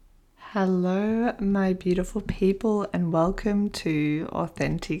Hello, my beautiful people, and welcome to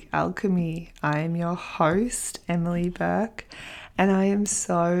Authentic Alchemy. I am your host, Emily Burke, and I am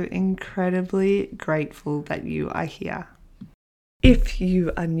so incredibly grateful that you are here. If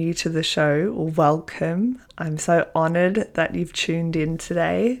you are new to the show, welcome. I'm so honored that you've tuned in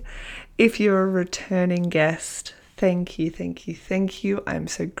today. If you're a returning guest, thank you. I'm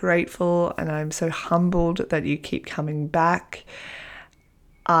so grateful and I'm so humbled that you keep coming back.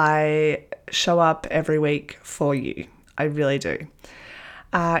 I show up every week for you. I really do.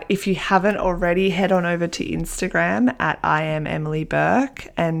 If you haven't already, head on over to Instagram at I am Emily Burke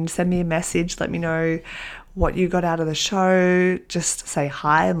and send me a message. Let me know what you got out of the show. Just say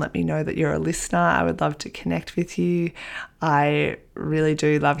hi and let me know that you're a listener. I would love to connect with you. I really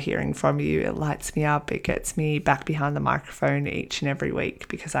do love hearing from you. It lights me up. It gets me back behind the microphone each and every week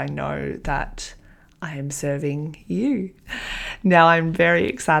because I know that I am serving you. Now, I'm very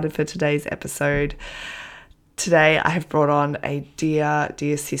excited for today's episode. Today, I have brought on a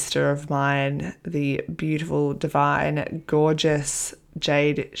dear sister of mine, the beautiful, divine, gorgeous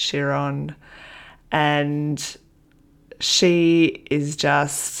JADE CHIRON. And she is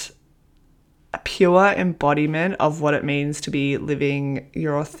just a pure embodiment of what it means to be living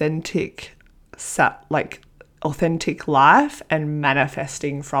your authentic life and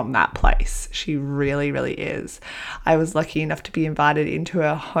manifesting from that place. She really is. I was lucky enough to be invited into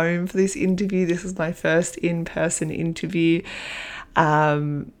her home for this interview. This is my first in-person interview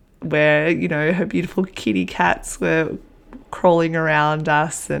where, her beautiful kitty cats were crawling around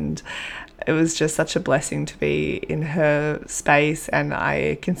us, and it was just such a blessing to be in her space, and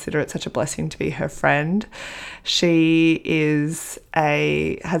I consider it such a blessing to be her friend. She has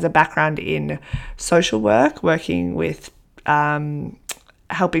a background in social work, working with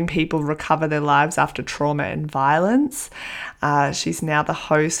helping people recover their lives after trauma and violence. She's now the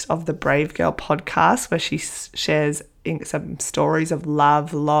host of the Brave Girl podcast, where she shares some stories of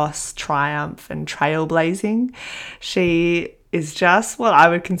love, loss, triumph, and trailblazing. She is just what I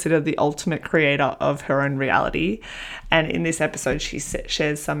would consider the ultimate creator of her own reality. And in this episode, she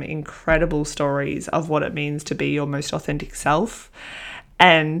shares some incredible stories of what it means to be your most authentic self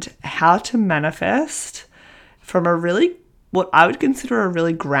and how to manifest from what I would consider a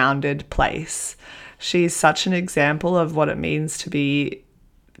really grounded place. She's such an example of what it means to be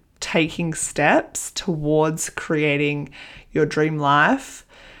taking steps towards creating your dream life,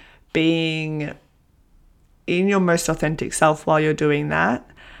 being in your most authentic self while you're doing that,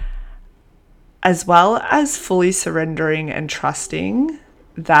 as well as fully surrendering and trusting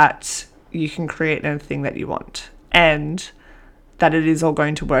that you can create anything that you want and that it is all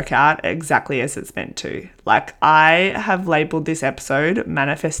going to work out exactly as it's meant to. Like, I have labeled this episode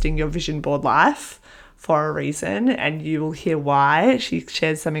Manifesting Your Vision Board Life for a reason, and you will hear why. She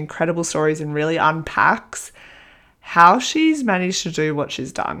shares some incredible stories and really unpacks how she's managed to do what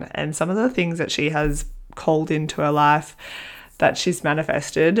she's done and some of the things that she has called into her life that she's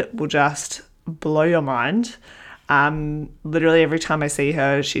manifested will just blow your mind. Literally every time I see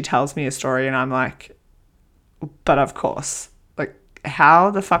her, she tells me a story and I'm like, but of course, like,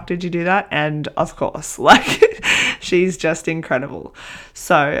 how the fuck did you do that? And of course, like, she's just incredible.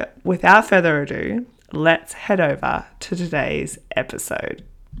 So without further ado, let's head over to today's episode.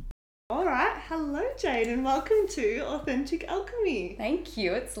 All right. Hello, Jade, and welcome to Authentic Alchemy. Thank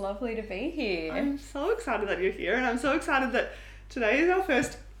you. It's lovely to be here. I'm so excited that you're here, and I'm so excited that today is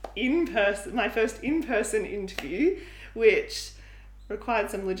my first in-person interview, which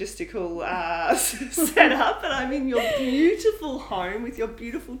required some logistical setup, and I'm in your beautiful home with your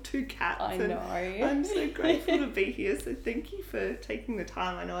beautiful two cats. I know. I'm so grateful to be here, so thank you for taking the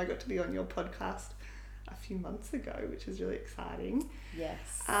time. I know I got to be on your podcast a few months ago, which is really exciting.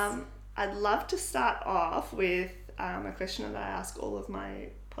 Yes. I'd love to start off with a question that I ask all of my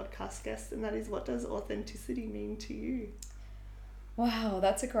podcast guests, and that is, what does authenticity mean to you? Wow,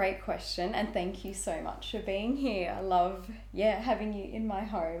 that's a great question, and thank you so much for being here. I love, having you in my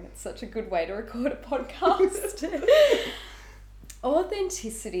home. It's such a good way to record a podcast.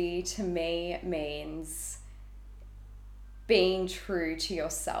 Authenticity to me means being true to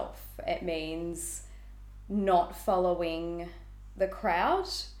yourself. It means not following the crowd.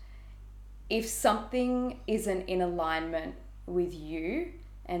 If something isn't in alignment with you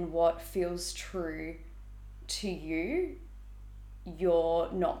and what feels true to you, you're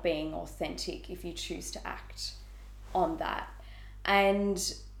not being authentic if you choose to act on that. And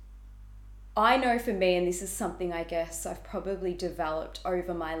I know for me, and this is something I guess I've probably developed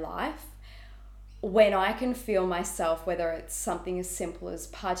over my life, when I can feel myself, whether it's something as simple as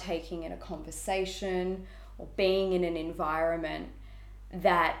partaking in a conversation or being in an environment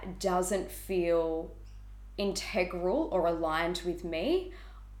that doesn't feel integral or aligned with me,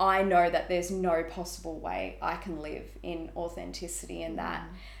 I know that there's no possible way I can live in authenticity in that.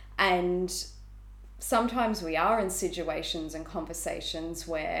 And sometimes we are in situations and conversations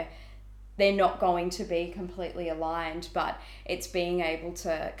where they're not going to be completely aligned, but it's being able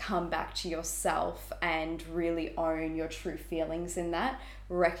to come back to yourself and really own your true feelings in that,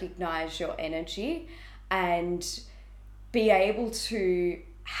 recognize your energy, and be able to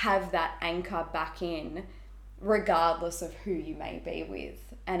have that anchor back in regardless of who you may be with.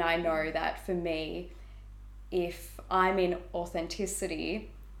 And I know that for me, if I'm in authenticity,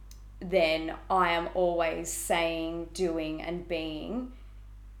 then I am always saying, doing, and being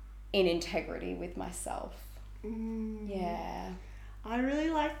in integrity with myself. Yeah. I really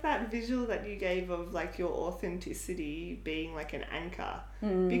like that visual that you gave of like your authenticity being like an anchor,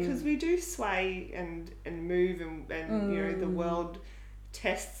 because we do sway and move and you know, the world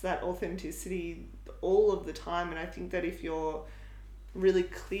tests that authenticity all of the time. And I think that if you're really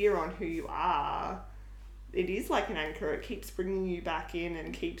clear on who you are, it is like an anchor. It keeps bringing you back in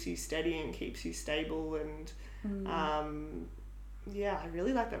and keeps you steady and keeps you stable. And yeah, I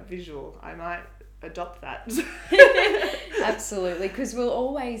really like that visual. I might adopt that. Absolutely, because we'll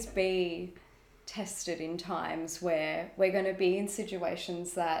always be tested in times where we're going to be in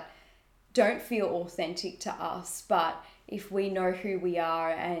situations that don't feel authentic to us, but if we know who we are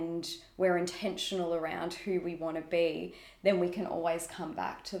and we're intentional around who we want to be, then we can always come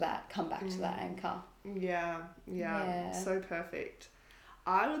back to that anchor. Yeah, so perfect.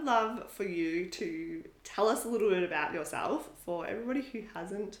 I would love for you to tell us a little bit about yourself for everybody who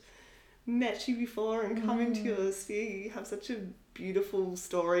hasn't met you before and come into your sphere. You have such a beautiful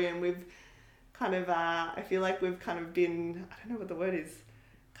story, and we've kind of, I feel like we've kind of been, I don't know what the word is,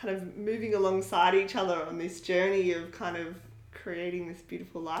 kind of moving alongside each other on this journey of kind of creating this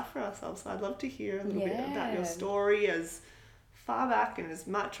beautiful life for ourselves. So I'd love to hear a little bit about your story, as far back and as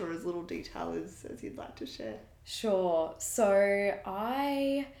much or as little detail as you'd like to share. Sure. So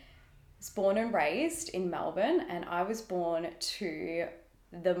I was born and raised in Melbourne, and I was born to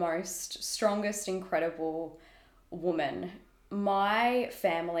the most strongest, incredible woman. My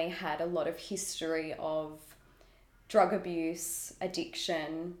family had a lot of history of drug abuse,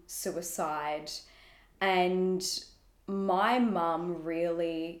 addiction, suicide, and my mum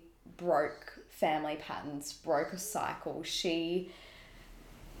really broke family patterns, broke a cycle. She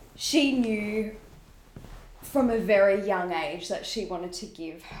knew from a very young age that she wanted to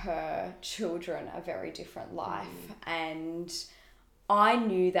give her children a very different life. And I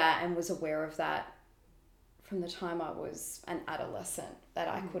knew that and was aware of that from the time I was an adolescent, that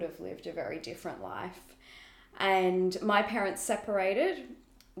I could have lived a very different life. And my parents separated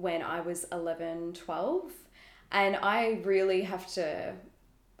when I was 11, 12. And I really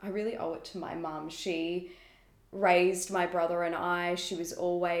owe it to my mum. She raised my brother and I. She was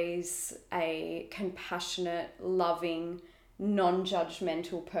always a compassionate, loving,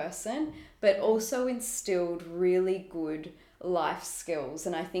 non-judgmental person, but also instilled really good life skills.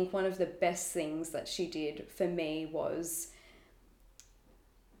 And I think one of the best things that she did for me was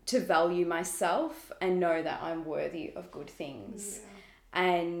to value myself and know that I'm worthy of good things.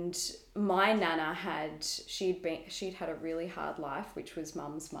 And my nana she'd had a really hard life, which was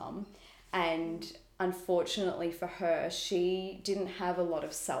mum's mum. And unfortunately for her, she didn't have a lot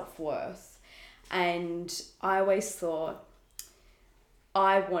of self-worth. And I always thought,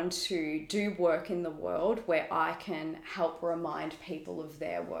 I want to do work in the world where I can help remind people of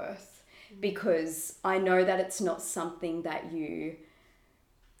their worth, because I know that it's not something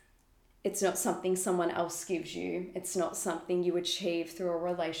someone else gives you. It's not something you achieve through a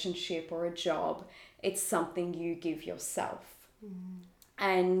relationship or a job. It's something you give yourself.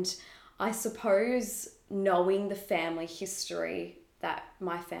 And I suppose knowing the family history that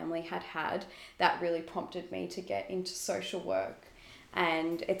my family had, that really prompted me to get into social work.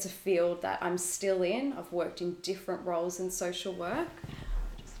 And it's a field that I'm still in. I've worked in different roles in social work.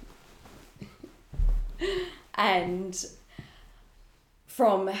 And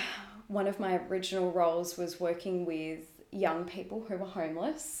from one of my original roles was working with young people who were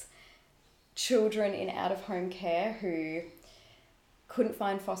homeless, children in out-of-home care who couldn't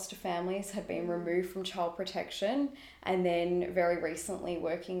find foster families, had been removed from child protection, and then very recently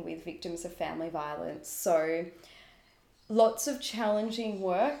working with victims of family violence. So lots of challenging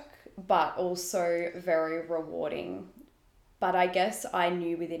work, but also very rewarding. But I guess I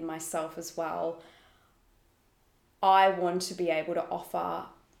knew within myself as well, I want to be able to offer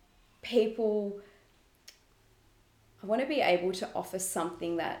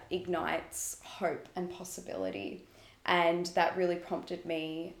something that ignites hope and possibility. And that really prompted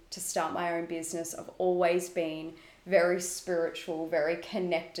me to start my own business. I've always been very spiritual, very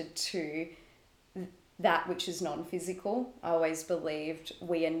connected to that which is non-physical. I always believed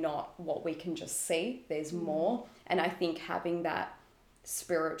we are not what we can just see. There's more. And I think having that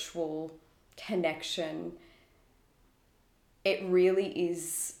spiritual connection, it really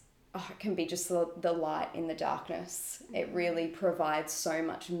is, it can be just the light in the darkness. It really provides so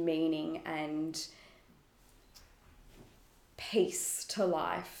much meaning and peace to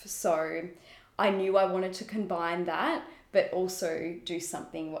life. So I knew I wanted to combine that, but also do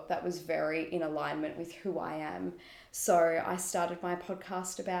something that was very in alignment with who I am. So I started my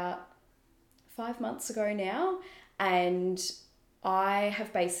podcast about 5 months ago now, and I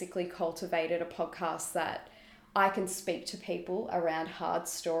have basically cultivated a podcast that I can speak to people around hard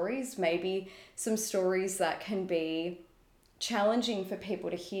stories, maybe some stories that can be challenging for people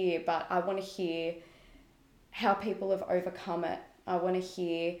to hear, but I want to hear how people have overcome it. I want to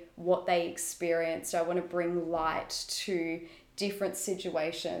hear what they experienced. I want to bring light to different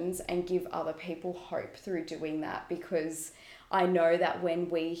situations and give other people hope through doing that, because I know that when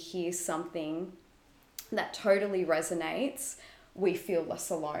we hear something that totally resonates, we feel less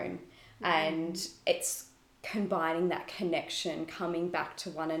alone. And it's combining that connection, coming back to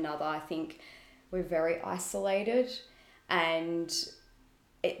one another. I think we're very isolated, and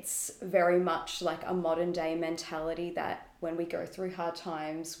it's very much like a modern day mentality that when we go through hard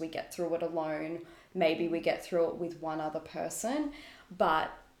times, we get through it alone. Maybe we get through it with one other person.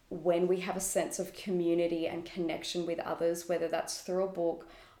 But when we have a sense of community and connection with others, whether that's through a book,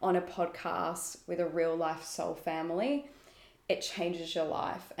 on a podcast, with a real life soul family, it changes your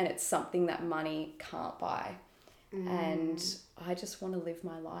life. And it's something that money can't buy. And I just want to live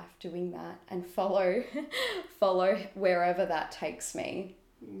my life doing that and follow wherever that takes me.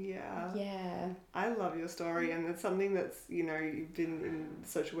 Yeah. I love your story, and it's something that's, you've been in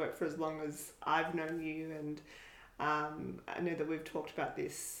social work for as long as I've known you, and I know that we've talked about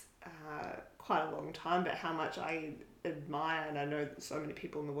this quite a long time, but how much I admire, and I know that so many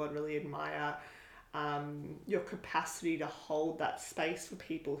people in the world really admire your capacity to hold that space for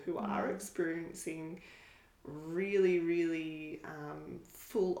people who are experiencing really, really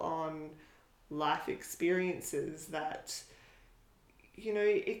full-on life experiences that,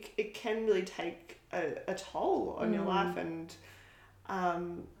 it can really take a toll on your life. And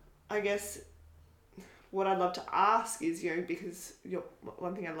I guess what I'd love to ask is, because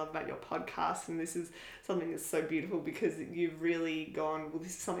one thing I love about your podcast, and this is something that's so beautiful because you've really gone, well,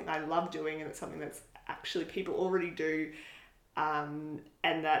 this is something I love doing, and it's something that's actually people already do, and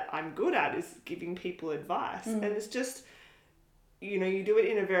that I'm good at, is giving people advice. And it's just, you do it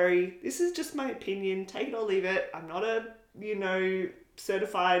in a very, this is just my opinion, take it or leave it. I'm not a,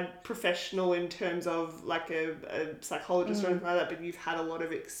 certified professional in terms of like a psychologist or anything like that, but you've had a lot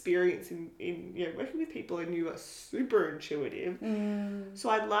of experience in working with people, and you are super intuitive. So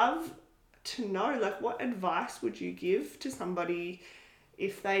I'd love to know, like, what advice would you give to somebody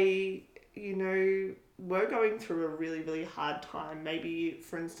if they, were going through a really, really hard time? Maybe,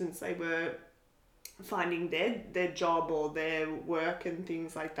 for instance, they were finding their job or their work and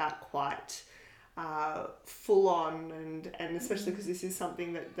things like that quite full on, and especially because this is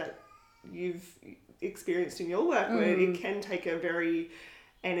something that you've experienced in your work, where it can take a very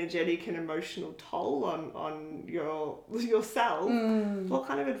energetic and emotional toll on yourself. What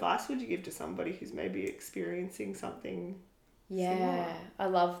kind of advice would you give to somebody who's maybe experiencing something similar? I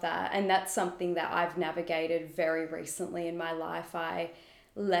love that. And that's something that I've navigated very recently in my life. I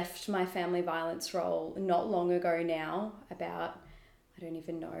left my family violence role not long ago now, about, I don't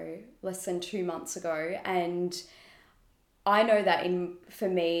even know, less than 2 months ago. And I know that for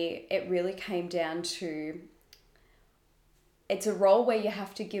me, it really came down to, it's a role where you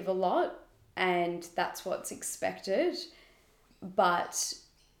have to give a lot, and that's what's expected. But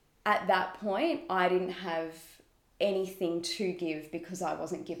at that point, I didn't have anything to give because I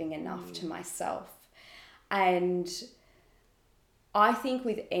wasn't giving enough to myself. And I think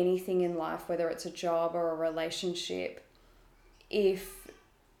with anything in life, whether it's a job or a relationship, if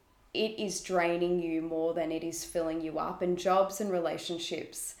it is draining you more than it is filling you up, and jobs and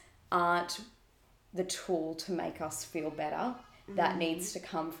relationships aren't the tool to make us feel better, that needs to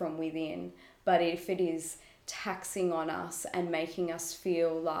come from within. But if it is taxing on us and making us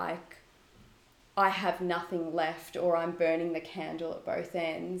feel like I have nothing left, or I'm burning the candle at both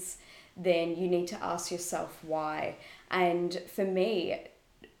ends, then you need to ask yourself why. And for me,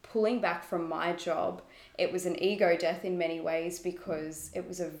 pulling back from my job, it was an ego death in many ways, because it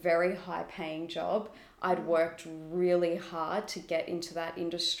was a very high paying job. I'd worked really hard to get into that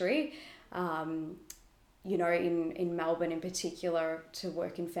industry. you know, in Melbourne in particular, to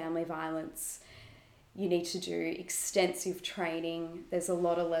work in family violence, you need to do extensive training. There's a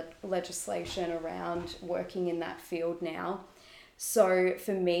lot of legislation around working in that field now. So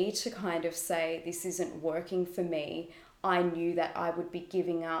for me to kind of say this isn't working for me, I knew that I would be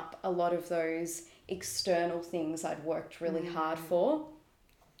giving up a lot of those external things I'd worked really hard for.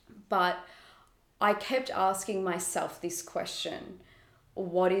 But I kept asking myself this question: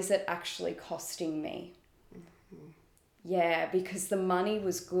 what is it actually costing me? Yeah, because the money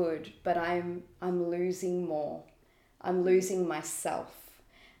was good, but I'm losing more. I'm losing myself.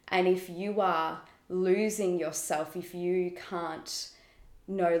 And if you are losing yourself, if you can't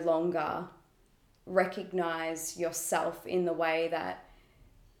no longer recognize yourself in the way that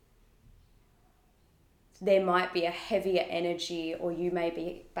there might be a heavier energy, or you may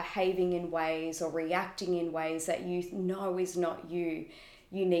be behaving in ways or reacting in ways that you know is not you,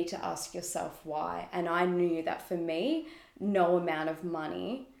 you need to ask yourself why. And I knew that for me, no amount of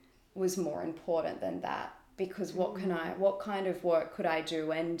money was more important than that, because what kind of work could I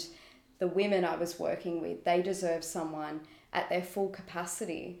do? And the women I was working with, they deserve someone at their full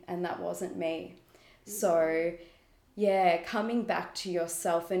capacity, and that wasn't me. So yeah, coming back to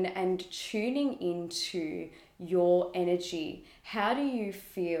yourself and tuning into your energy. How do you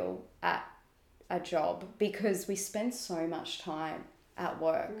feel at a job? Because we spend so much time at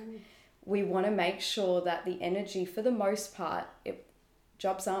work. We want to make sure that the energy, for the most part,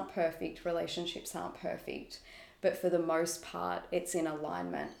 jobs aren't perfect, relationships aren't perfect, but for the most part, it's in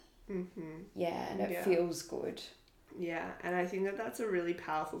alignment. Yeah, and it feels good. Yeah, and I think that that's a really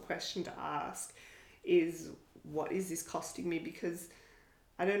powerful question to ask, is what is this costing me? Because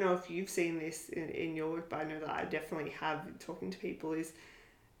I don't know if you've seen this in your work, but I know that I definitely have, talking to people, is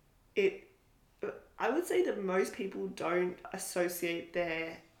it, I would say that most people don't associate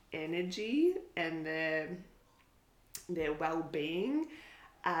their energy and their well-being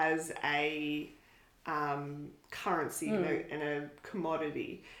as a currency and a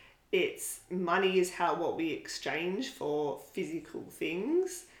commodity. It's money is what we exchange for physical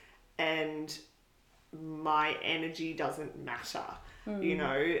things, and my energy doesn't matter, you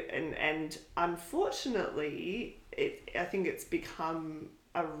know, and unfortunately I think it's become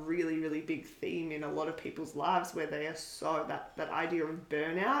a really, really big theme in a lot of people's lives, where they are so, that idea of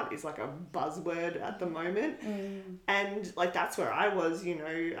burnout is like a buzzword at the moment. And like, that's where I was, you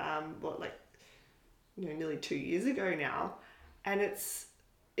know, nearly 2 years ago now. And it's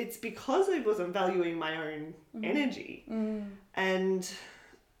because I wasn't valuing my own energy. And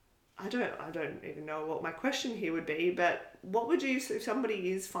I don't even know what my question here would be, but what would you, if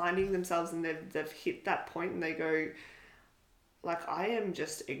somebody is finding themselves and they've hit that point and they go, like, I am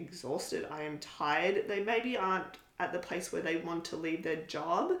just exhausted, I am tired. They maybe aren't at the place where they want to leave their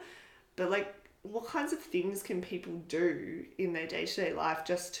job, but like, what kinds of things can people do in their day-to-day life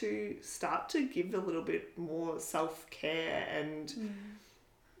just to start to give a little bit more self-care and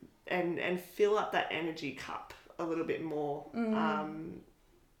fill up that energy cup a little bit more?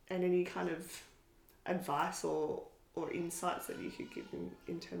 And any kind of advice or insights that you could give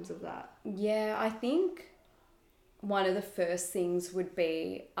in terms of that? Yeah, I think one of the first things would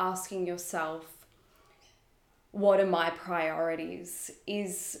be asking yourself, what are my priorities?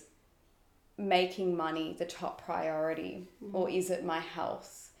 Is making money the top priority? Or is it my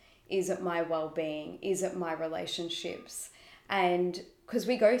health? Is it my well-being? Is it my relationships? And because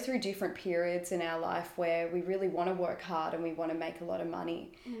we go through different periods in our life where we really want to work hard and we want to make a lot of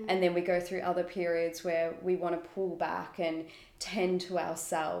money. And then we go through other periods where we want to pull back and tend to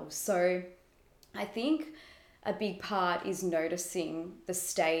ourselves. So I think a big part is noticing the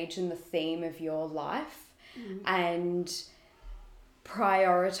stage and the theme of your life and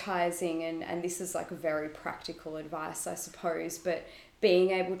prioritizing, and this is like a very practical advice, I suppose, but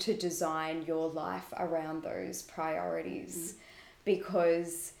being able to design your life around those priorities.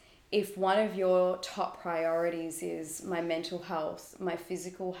 Because if one of your top priorities is my mental health, my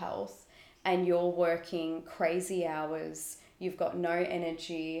physical health, and you're working crazy hours, you've got no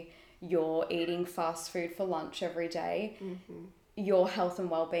energy, you're eating fast food for lunch every day, your health and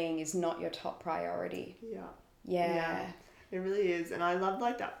well-being is not your top priority. Yeah. It really is. And I love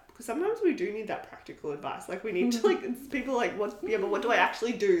like that, because sometimes we do need that practical advice. Like, we need to, like, it's people like, but what do I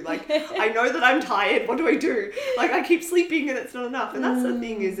actually do? Like, I know that I'm tired. What do I do? Like, I keep sleeping and it's not enough. And that's the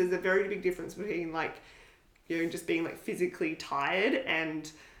thing, is there's a very big difference between, like, you know, just being like physically tired and,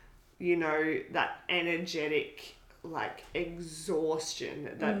 you know, that energetic, like,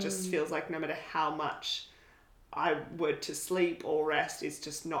 exhaustion that just feels like no matter how much I were to sleep or rest, is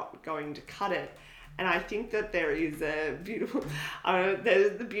just not going to cut it. And I think that there is a beautiful,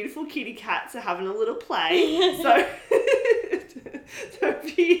 the beautiful kitty cats are having a little play. So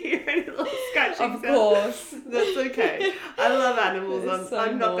if you hear any little scratching Of course. that's okay. I love animals.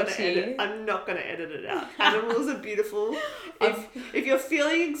 I'm not going to naughty. edit. I'm not going to edit it out. Animals are beautiful. If you're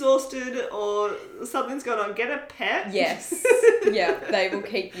feeling exhausted or something's going on, get a pet. Yes. Yeah, they will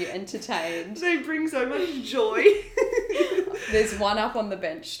keep you entertained. They bring so much joy. There's one up on the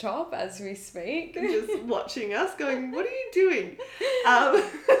bench top as we speak. Just watching us going, what are you doing? But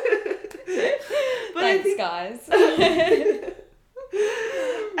Thanks, guys.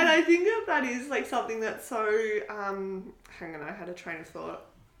 And I think that is like something that's so, hang on, I had a train of thought.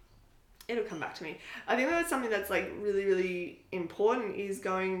 It'll come back to me. I think that's something that's like really, really important is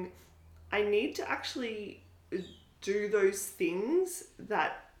going, I need to actually do those things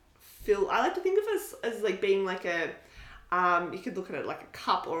that feel, I like to think of as like being like a, you could look at it like a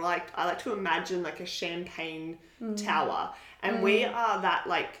cup, or like, I like to imagine like a champagne tower, and we are that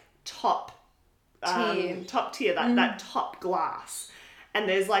like top tier, that top glass. And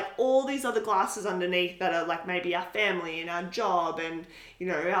there's like all these other glasses underneath that are like maybe our family and our job and, you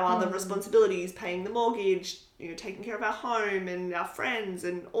know, our other responsibilities, paying the mortgage, you know, taking care of our home and our friends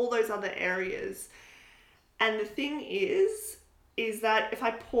and all those other areas. And the thing is that if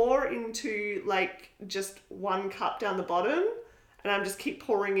I pour into like just one cup down the bottom and I'm just keep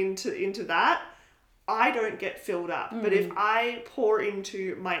pouring into that, I don't get filled up. But if I pour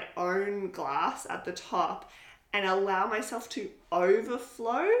into my own glass at the top and allow myself to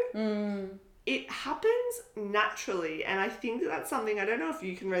overflow, it happens naturally. And I think that's something, I don't know if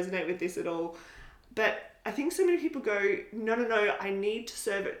you can resonate with this at all, but I think so many people go, no, I need to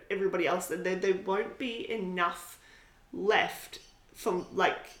serve everybody else. There won't be enough left from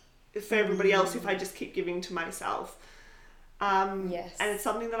like for everybody else if I just keep giving to myself. Yes. And it's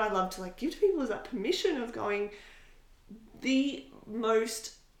something that I love to like give to people, is that permission of going, the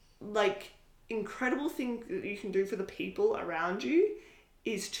most like incredible thing that you can do for the people around you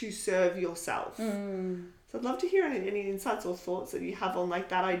is to serve yourself. So I'd love to hear any insights or thoughts that you have on like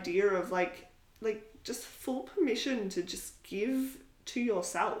that idea of like just full permission to just give to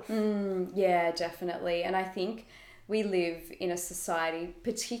yourself. Yeah, definitely. And I think we live in a society,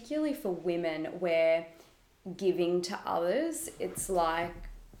 particularly for women, where giving to others, it's like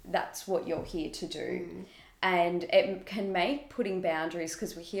that's what you're here to do. And it can make putting boundaries,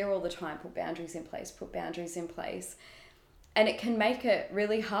 because we hear all the time, put boundaries in place. And it can make it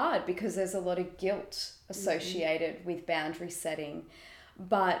really hard because there's a lot of guilt associated with boundary setting.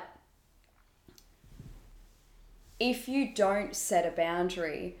 But if you don't set a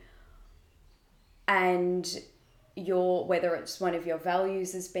boundary and whether it's one of your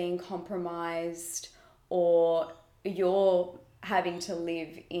values is being compromised, or you're having to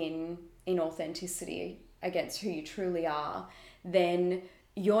live in authenticity against who you truly are, then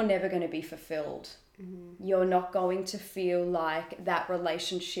you're never going to be fulfilled. You're not going to feel like that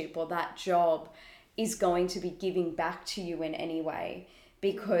relationship or that job is going to be giving back to you in any way,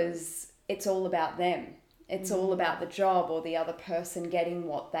 because it's all about them. It's all about the job or the other person getting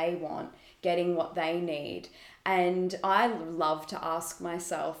what they want, getting what they need. And I love to ask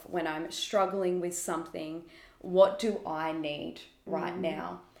myself when I'm struggling with something, what do I need right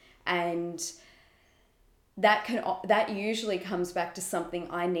now? And that usually comes back to something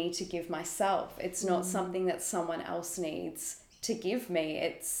I need to give myself. It's not something that someone else needs to give me.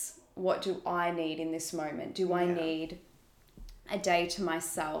 It's what do I need in this moment? Do I need a day to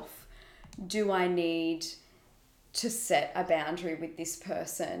myself? Do I need to set a boundary with this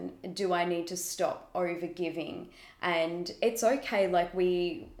person? Do I need to stop over giving? And it's okay. Like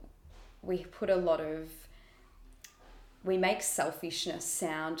we make selfishness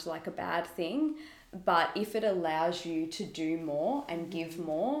sound like a bad thing, but if it allows you to do more and give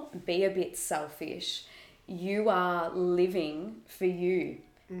more, be a bit selfish. You are living for you.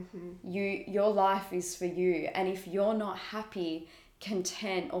 Your life is for you. And if you're not happy,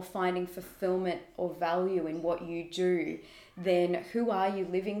 content, or finding fulfillment or value in what you do, then who are you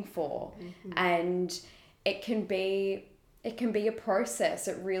living for? And it can be a process.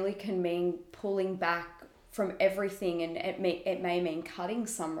 It really can mean pulling back from everything, and it may mean cutting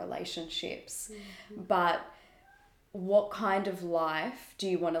some relationships. But what kind of life do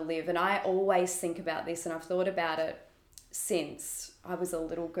you want to live? And I always think about this, and I've thought about it since I was a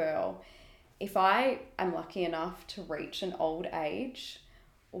little girl. If I am lucky enough to reach an old age,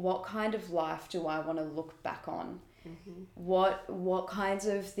 what kind of life do I want to look back on? What kinds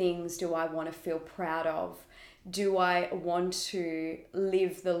of things do I want to feel proud of? Do I want to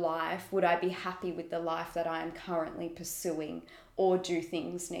live the life? Would I be happy with the life that I am currently pursuing? Or do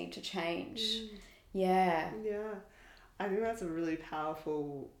things need to change? Yeah. Yeah. I think that's a really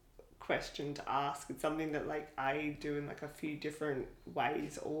powerful question to ask. It's something that like I do in like a few different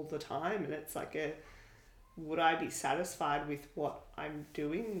ways all the time, and it's like a, would I be satisfied with what I'm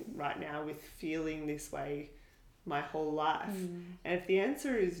doing right now, with feeling this way my whole life? And if the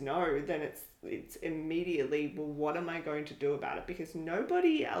answer is no, then it's immediately, well, what am I going to do about it? Because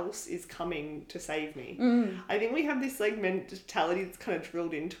nobody else is coming to save me. I think we have this like mentality that's kind of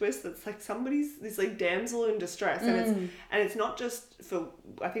drilled into us that's like somebody's this like damsel in distress, and it's not just for,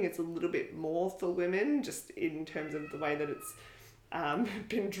 I think it's a little bit more for women, just in terms of the way that it's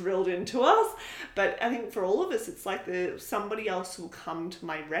been drilled into us. But I think for all of us, it's like somebody else will come to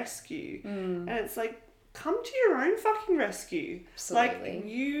my rescue. And it's like, come to your own fucking rescue. Absolutely. Like,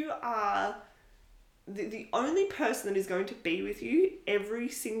 you are the only person that is going to be with you every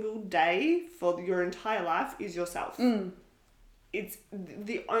single day for your entire life is yourself. It's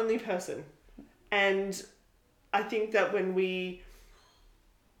the only person. And I think that when we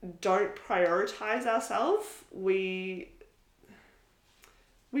don't prioritize ourselves, we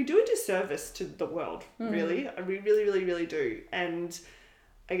do a disservice to the world, really. We really, really, really do. And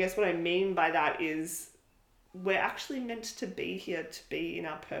I guess what I mean by that is we're actually meant to be here to be in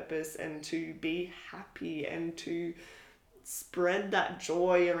our purpose and to be happy and to spread that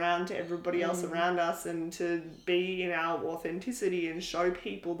joy around to everybody else around us, and to be in our authenticity and show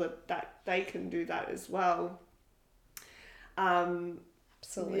people that they can do that as well.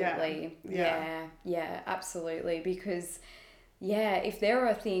 Absolutely. Yeah, absolutely. Because if there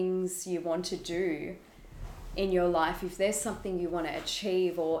are things you want to do in your life, if there's something you want to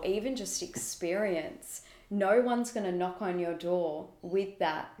achieve or even just experience, no one's going to knock on your door with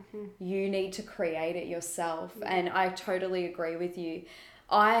that. You need to create it yourself. And I totally agree with you.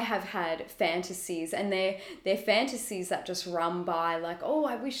 I have had fantasies, and they're fantasies that just run by, like, oh,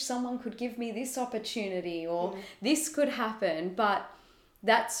 I wish someone could give me this opportunity, or this could happen. But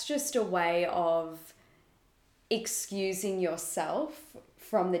that's just a way of excusing yourself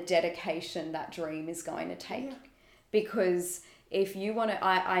from the dedication that dream is going to take. Because if you want to,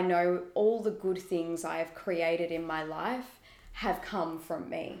 I know all the good things I have created in my life have come from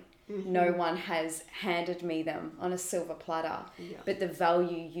me. No one has handed me them on a silver platter. But the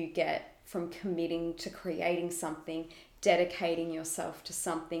value you get from committing to creating something, dedicating yourself to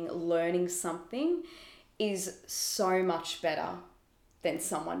something, learning something, is so much better than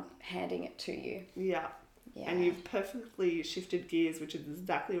someone handing it to you. Yeah. And you've perfectly shifted gears, which is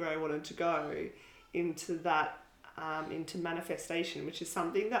exactly where I wanted to go, into that, into manifestation, which is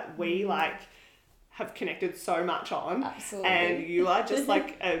something that we have connected so much on. Absolutely. And you are just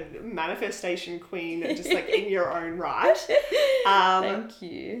like a manifestation queen, just like in your own right. Thank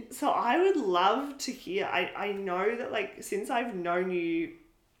you. So I would love to hear, I know that like since I've known you,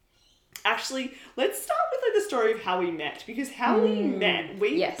 actually, let's start with like the story of how we met, because how we met,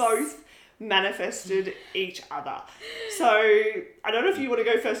 we both manifested each other. So I don't know if you want to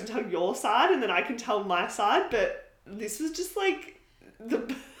go first and tell your side, and then I can tell my side, but this was just like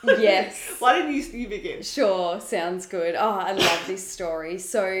the why don't you begin? Sure, sounds good. Oh, I love this story.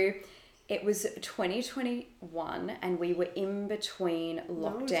 So it was 2021 and we were in between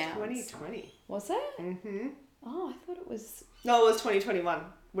lockdowns. No, it was 2020. Was it? Oh, I thought it was... No, it was 2021.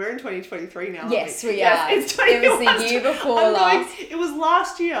 We're in 2023 now. Yes, we are. Yes, it's 2021. It was the year before last. It was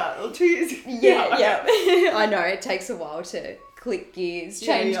last year or 2 years. Yeah. I know, it takes a while to click gears,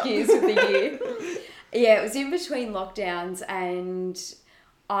 change gears with the year. Yeah, it was in between lockdowns, and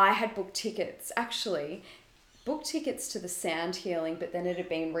I had booked tickets to the sound healing, but then it had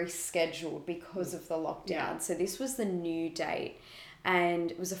been rescheduled because of the lockdown. So this was the new date,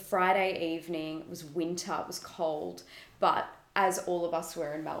 and it was a Friday evening. It was winter, it was cold, but as all of us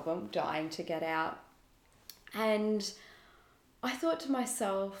were in Melbourne, dying to get out. And I thought to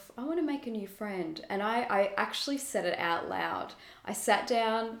myself, I want to make a new friend. And I actually said it out loud. I sat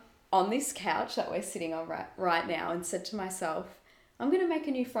down on this couch that we're sitting on right now and said to myself, I'm going to make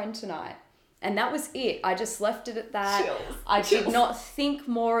a new friend tonight. And that was it. I just left it at that. I did not think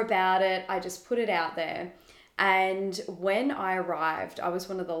more about it. I just put it out there. And when I arrived, I was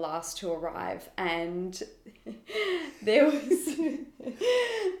one of the last to arrive, and there was,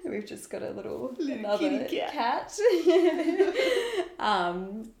 we've just got another cat.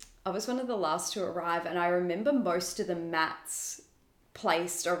 I was one of the last to arrive, and I remember most of the mats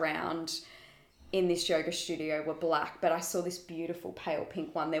placed around in this yoga studio were black, but I saw this beautiful pale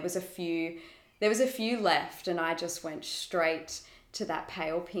pink one. There was a few left, and I just went straight to that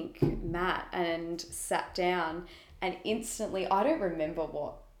pale pink mat and sat down, and instantly, I don't remember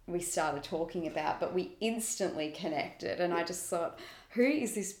what we started talking about, but we instantly connected, and I just thought, who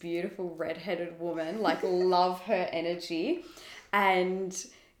is this beautiful redheaded woman? Like, love her energy. And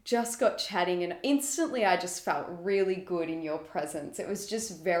just got chatting, and instantly I just felt really good in your presence. It was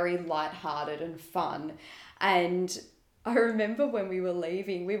just very lighthearted and fun. And I remember when we were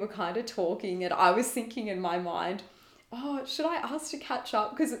leaving, we were kind of talking, and I was thinking in my mind, oh, should I ask to catch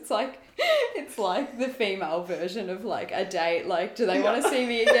up? Because it's like the female version of like a date. Like, do they want to see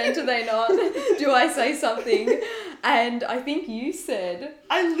me again? Do they not? Do I say something? And I think you said,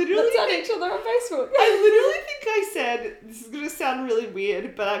 let's add each other on Facebook. I literally think I said, this is going to sound really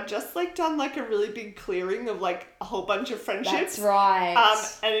weird, but I've just like done like a really big clearing of like a whole bunch of friendships. That's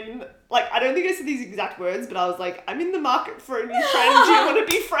right. And like, I don't think I said these exact words, but I was like, I'm in the market for a new friend. Do you want to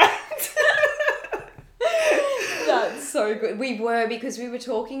be friends? That's so good. We were, because we were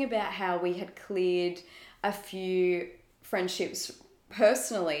talking about how we had cleared a few friendships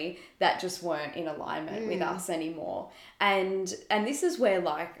personally that just weren't in alignment with us anymore. And this is where,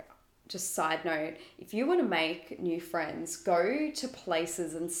 like, just side note, if you want to make new friends, go to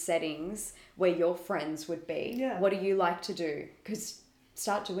places and settings where your friends would be. Yeah. What do you like to do? Because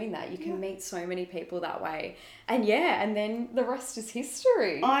start doing that. You can meet so many people that way. And then the rest is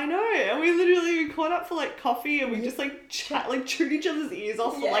history. I know. And we caught up for like coffee, and we just like chat, like chewed each other's ears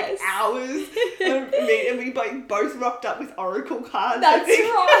off for like hours. and we both rocked up with oracle cards. That's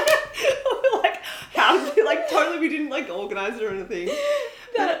right. Like, how did we, like, totally, we didn't like organize it or anything.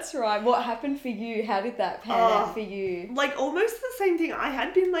 That's right. What happened for you? How did that pan out for you? Like, almost the same thing. I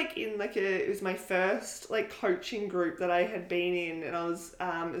had been like in like it was my first like coaching group that I had been in, and I was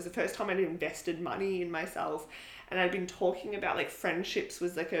it was the first time I'd invested money in myself, and I'd been talking about like friendships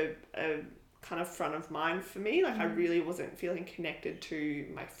was like a kind of front of mind for me. Like, I really wasn't feeling connected to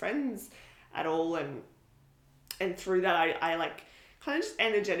my friends at all, and through that I like kind of just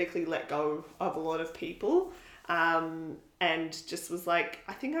energetically let go of a lot of people. And just was like,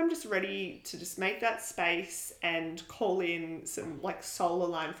 I think I'm just ready to just make that space and call in some like soul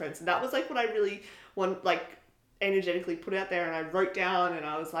aligned friends. And that was like what I really want, like energetically put out there. And I wrote down, and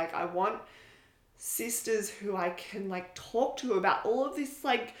I was like, I want sisters who I can like talk to about all of this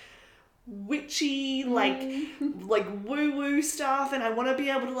like witchy like woo-woo stuff, and I want to be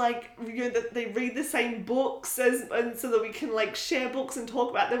able to like, you know, that they read the same books and so that we can like share books and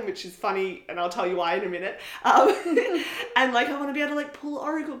talk about them, which is funny, and I'll tell you why in a minute. And like I want to be able to like pull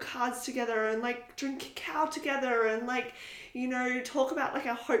oracle cards together and like drink cacao together and like, you know, talk about like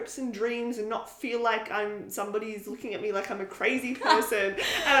our hopes and dreams and not feel like somebody's looking at me like I'm a crazy person.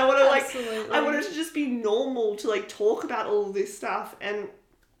 And I want to like, I want it to just be normal to like talk about all of this stuff. And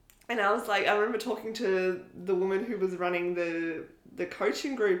I was like, I remember talking to the woman who was running the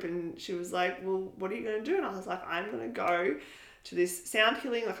coaching group, and she was like, well, what are you going to do? And I was like, I'm going to go to this sound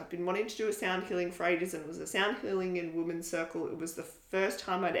healing. Like, I've been wanting to do a sound healing for ages, and it was a sound healing in women's circle. It was the first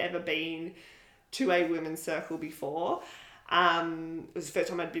time I'd ever been to a women's circle before. It was the first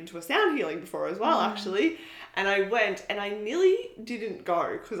time I'd been to a sound healing before as well, actually. And I went, and I nearly didn't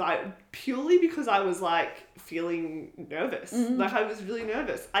go because I was like feeling nervous. Like, I was really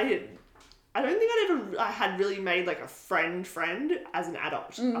nervous. I don't think I had really made like a friend as an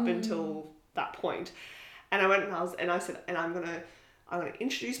adult up until that point. And I went and I said, and I'm gonna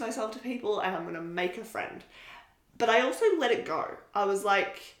introduce myself to people, and I'm gonna make a friend. But I also let it go. I was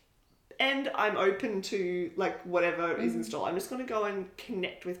like, and I'm open to like whatever is in store. I'm just going to go and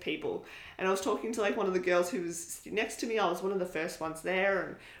connect with people. And I was talking to like one of the girls who was sitting next to me. I was one of the first ones there,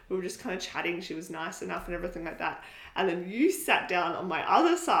 and we were just kind of chatting. She was nice enough and everything like that. And then you sat down on my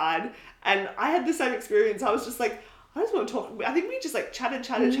other side, and I had the same experience. I was just like, I just want to talk. I think we just like chatted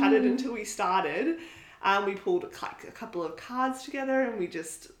until we started. We pulled like a couple of cards together, and we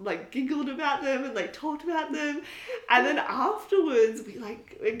just like giggled about them and like talked about them. And then afterwards we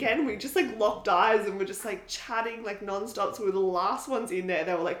just like locked eyes and were just like chatting like nonstop. So we were the last ones in there.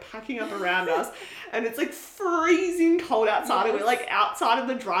 They were like packing up around us, and it's like freezing cold outside. And we're like outside of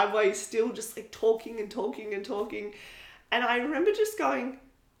the driveway still just like talking. And I remember just going,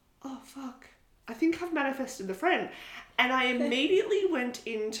 oh fuck, I think I've manifested the friend. And I immediately went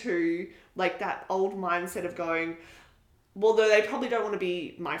into like that old mindset of going, well, though they probably don't want to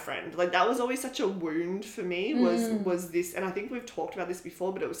be my friend. Like, that was always such a wound for me, was this, and I think we've talked about this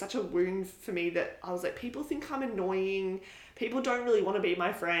before, but it was such a wound for me that I was like, people think I'm annoying. People don't really want to be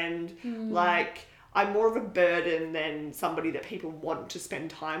my friend. Like, I'm more of a burden than somebody that people want to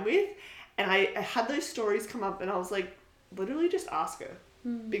spend time with. And I had those stories come up, and I was like, literally just ask her.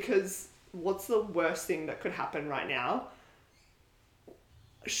 Because what's the worst thing that could happen right now?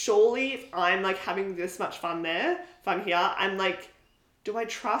 Surely if I'm like having this much fun here, I'm like, do I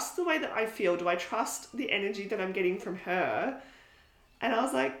trust the way that I feel? Do I trust the energy that I'm getting from her? And I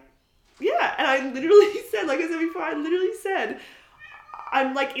was like, yeah. And I literally said, like I said before, I literally said,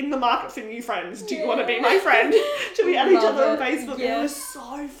 I'm like in the market for new friends. Do you want to be my friend? Should we add each other on Facebook? Yeah. And it was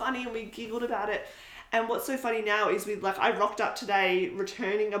so funny, and we giggled about it. And what's so funny now is I rocked up today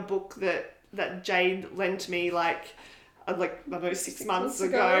returning a book that Jade lent me I don't know, 6 months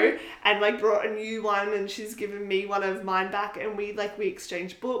ago, and like brought a new one, and she's given me one of mine back, and we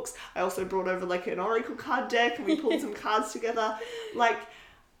exchanged books. I also brought over like an oracle card deck, and we pulled some cards together. Like,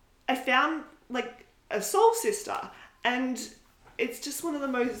 I found like a soul sister, and it's just one of the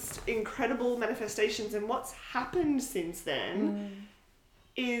most incredible manifestations. And what's happened since then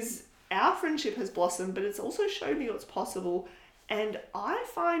is our friendship has blossomed, but it's also showed me what's possible. And I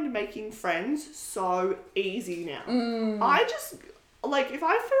find making friends so easy now. I just, like, if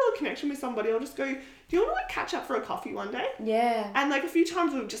I feel a connection with somebody, I'll just go, do you want to like catch up for a coffee one day? Yeah. And like a few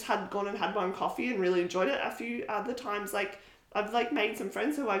times we've just gone and had one coffee and really enjoyed it. A few other times, like, I've like made some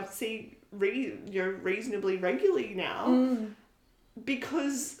friends who I see reasonably regularly now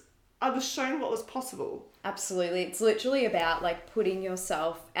because I was shown what was possible. Absolutely. It's literally about like putting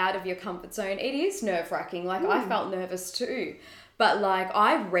yourself out of your comfort zone. It is nerve-wracking. Like I felt nervous too. But like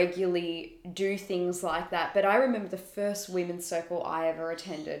I regularly do things like that. But I remember the first women's circle I ever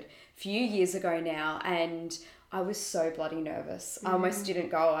attended a few years ago now, and I was so bloody nervous. I almost didn't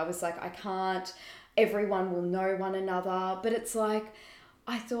go. I was like, I can't. Everyone will know one another. But it's like,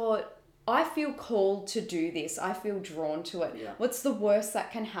 I thought, I feel called to do this. I feel drawn to it. Yeah. What's the worst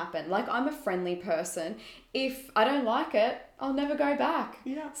that can happen? Like, I'm a friendly person. If I don't like it, I'll never go back.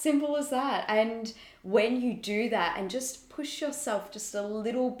 Yeah. Simple as that. And when you do that and just push yourself just a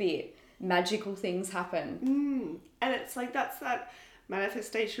little bit, magical things happen. And it's like, that's that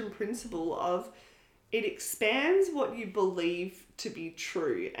manifestation principle of it expands what you believe to be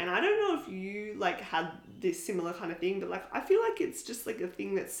true. And I don't know if you like had this similar kind of thing, but like I feel like it's just like a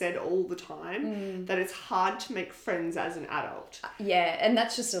thing that's said all the time that it's hard to make friends as an adult. Yeah, and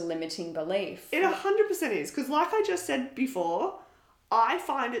that's just a limiting belief. It 100% is, because like I just said before, I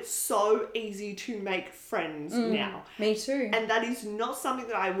find it so easy to make friends now. Me too. And that is not something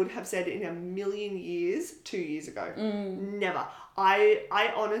that I would have said in a million years 2 years ago. Never.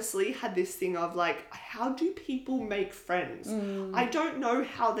 I honestly had this thing of like, how do people make friends? I don't know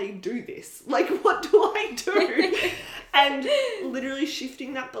how they do this. Like, what do I do? And literally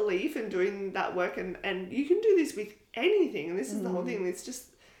shifting that belief and doing that work. And you can do this with anything. And this is the whole thing. It's just,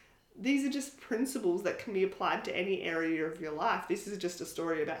 these are just principles that can be applied to any area of your life. This is just a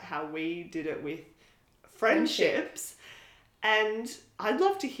story about how we did it with friendships. And I'd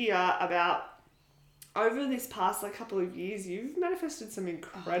love to hear about, over this past like couple of years, you've manifested some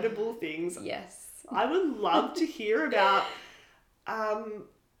incredible things. Yes. I would love to hear about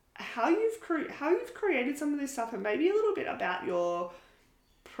how you've created some of this stuff, and maybe a little bit about your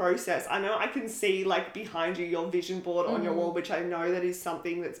process. I know I can see like behind you your vision board on your wall, which I know that is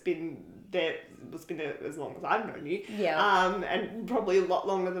something that's been there. It's been there as long as I've known you. Yeah. And probably a lot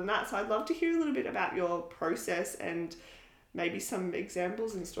longer than that. So I'd love to hear a little bit about your process and maybe some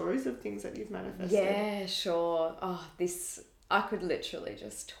examples and stories of things that you've manifested. Yeah, sure. Oh, I could literally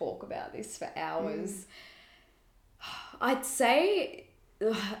just talk about this for hours. I'd say,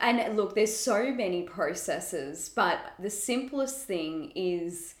 and look, there's so many processes, but the simplest thing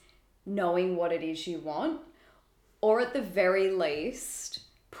is knowing what it is you want, or at the very least,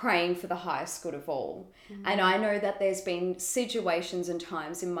 praying for the highest good of all. And I know that there's been situations and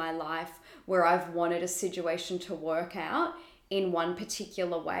times in my life where I've wanted a situation to work out in one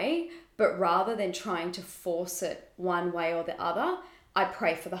particular way, but rather than trying to force it one way or the other, I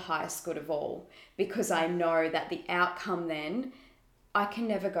pray for the highest good of all, because I know that the outcome then, I can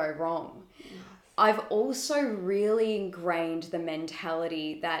never go wrong. Yes. I've also really ingrained the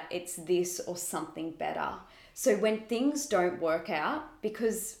mentality that it's this or something better. So when things don't work out,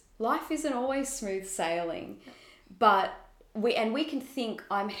 because life isn't always smooth sailing, but we can think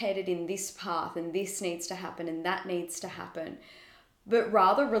I'm headed in this path and this needs to happen and that needs to happen, but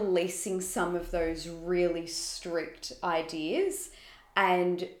rather releasing some of those really strict ideas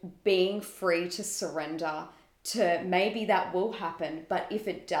and being free to surrender to maybe that will happen, but if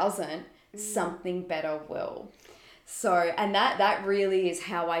it doesn't, something better will. So, and that really is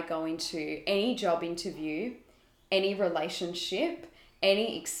how I go into any job interview, any relationship,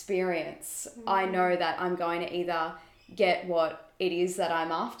 any experience. I know that I'm going to either get what it is that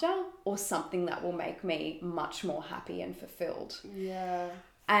I'm after or something that will make me much more happy and fulfilled. Yeah.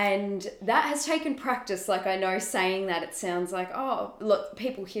 And that has taken practice. Like, I know saying that it sounds like, oh, look,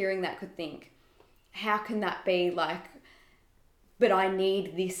 people hearing that could think, how can that be? Like, but I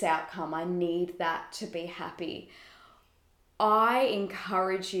need this outcome. I need that to be happy. I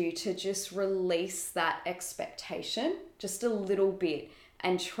encourage you to just release that expectation just a little bit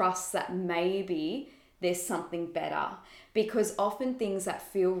and trust that maybe there's something better. Because often things that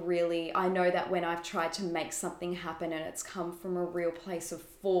feel really, I know that when I've tried to make something happen and it's come from a real place of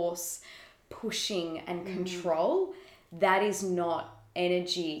force, pushing and control, that is not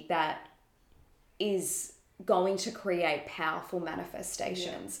energy that is going to create powerful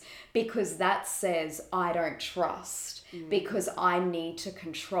manifestations, because that says I don't trust, because I need to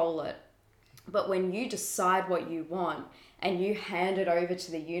control it. But when you decide what you want and you hand it over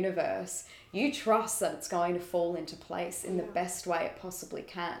to the universe, you trust that it's going to fall into place in the best way it possibly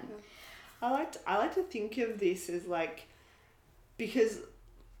can. I like to think of this as like, because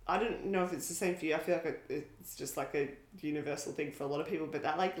I don't know if it's the same for you. I feel like it's just like a universal thing for a lot of people, but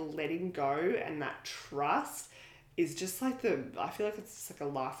that like letting go and that trust is just like I feel like it's just like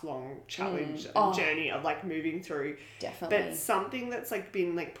a lifelong challenge and journey of like moving through. Definitely. But something that's like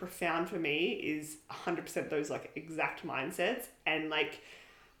been like profound for me is 100% those like exact mindsets and like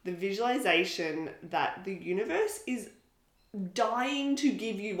the visualization that the universe is dying to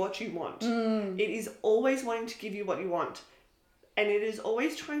give you what you want. It is always wanting to give you what you want. And it is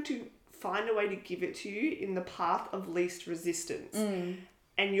always trying to find a way to give it to you in the path of least resistance.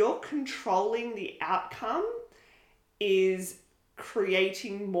 And you're controlling the outcome is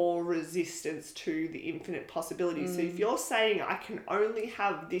creating more resistance to the infinite possibilities. So if you're saying, I can only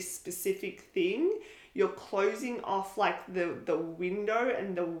have this specific thing, you're closing off like the window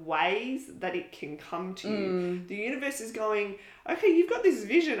and the ways that it can come to you. The universe is going, okay, you've got this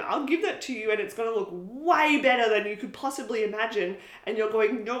vision, I'll give that to you and it's going to look way better than you could possibly imagine. And you're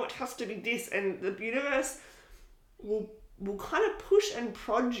going, no, it has to be this. And the universe will kind of push and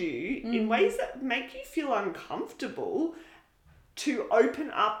prod you in ways that make you feel uncomfortable to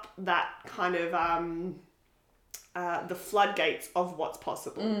open up that kind of the floodgates of what's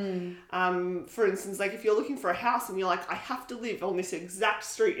possible. For instance, like if you're looking for a house and you're like, I have to live on this exact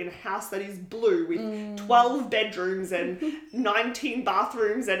street in a house that is blue with 12 bedrooms and 19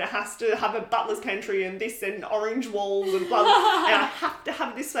 bathrooms, and it has to have a butler's pantry and this and orange walls and blah, blah, and I have to have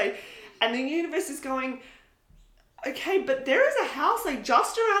it this way. And the universe is going, okay, but there is a house like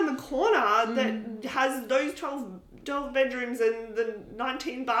just around the corner that has those 12 bedrooms and the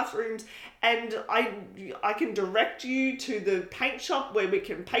 19 bathrooms, and I can direct you to the paint shop where we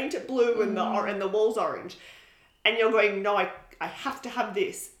can paint it blue and the walls orange. And you're going, no, I have to have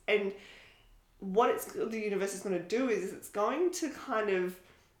this. And what the universe is going to do is it's going to kind of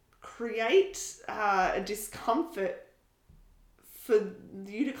create a discomfort for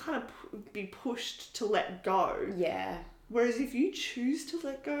you to kind of be pushed to let go. Yeah. Whereas if you choose to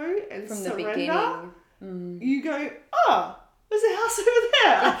let go and from surrender, you go, oh, there's a house over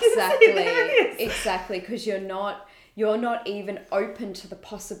there. Exactly. There it is. Exactly. Because you're not even open to the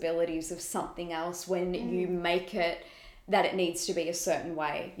possibilities of something else when you make it that it needs to be a certain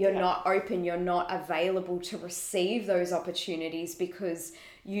way. You're not open, you're not available to receive those opportunities because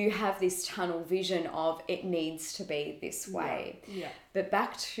you have this tunnel vision of it needs to be this way. Yeah. But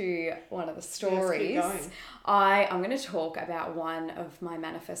back to one of the stories, yes, I'm going to talk about one of my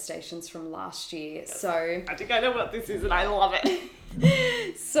manifestations from last year. Yes. So I think I know what this is and I love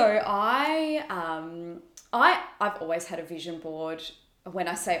it. So I've always had a vision board. When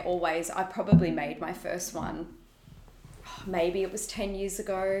I say always, I probably made my first one, maybe it was 10 years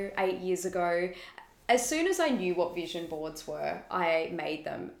ago, 8 years ago. As soon as I knew what vision boards were, I made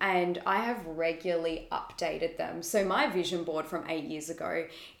them, and I have regularly updated them. So my vision board from 8 years ago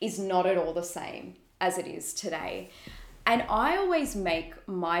is not at all the same as it is today. And I always make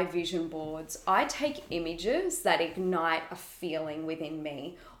my vision boards, I take images that ignite a feeling within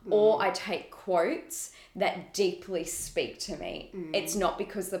me, or I take quotes that deeply speak to me. It's not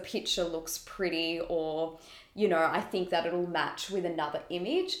because the picture looks pretty or, you know, I think that it'll match with another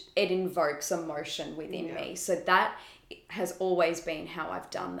image. It invokes emotion within me. So that has always been how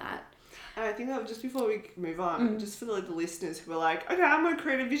I've done that. And I think that just before we move on, just for the listeners who are like, okay, I'm going to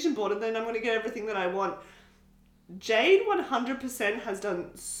create a vision board and then I'm going to get everything that I want. Jade 100% has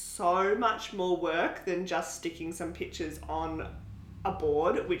done so much more work than just sticking some pictures on a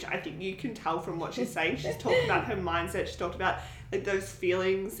board, which I think you can tell from what she's saying. She's talked about her mindset. She's talked about like those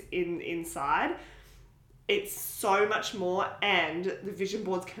feelings inside. It's so much more, and the vision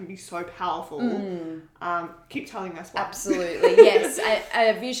boards can be so powerful. Keep telling us why. Absolutely, yes.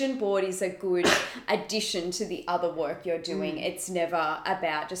 A vision board is a good addition to the other work you're doing. It's never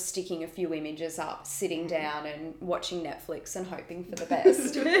about just sticking a few images up, sitting down and watching Netflix and hoping for the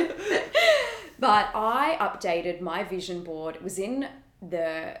best. But I updated my vision board. It was in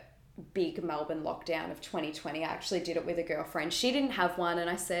the big Melbourne lockdown of 2020. I actually did it with a girlfriend. She didn't have one, and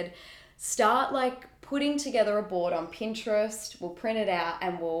I said, start like putting together a board on Pinterest. We'll print it out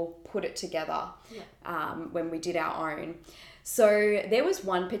and we'll put it together when we did our own. So there was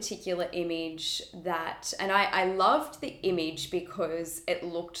one particular image that, and I loved the image because it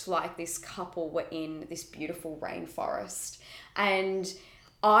looked like this couple were in this beautiful rainforest. And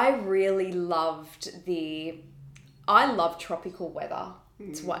I really loved I love tropical weather.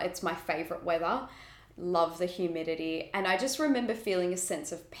 It's my favorite weather. Love the humidity. And I just remember feeling a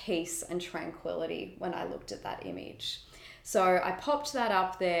sense of peace and tranquility when I looked at that image. So I popped that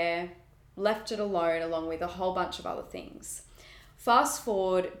up there, left it alone along with a whole bunch of other things. Fast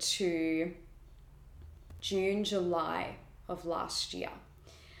forward to June, July of last year.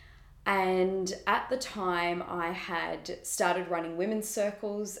 And at the time I had started running women's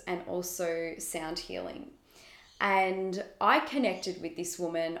circles and also sound healing. And I connected with this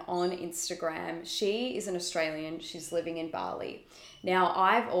woman on Instagram. She is an Australian. She's living in Bali. Now,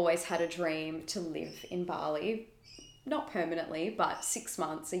 I've always had a dream to live in Bali, not permanently, but 6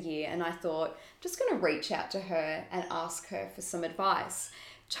 months, a year. And I thought, I'm just going to reach out to her and ask her for some advice.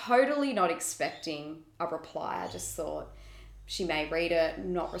 Totally not expecting a reply. I just thought she may read it,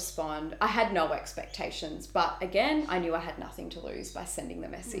 not respond. I had no expectations. But again, I knew I had nothing to lose by sending the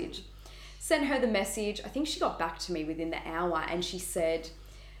message. Sent her the message. I think she got back to me within the hour and she said,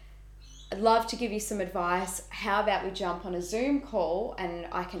 I'd love to give you some advice. How about we jump on a Zoom call and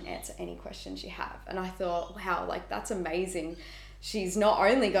I can answer any questions you have? And I thought, wow, like that's amazing. She's not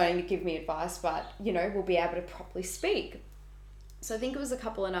only going to give me advice, but we'll be able to properly speak. So I think it was a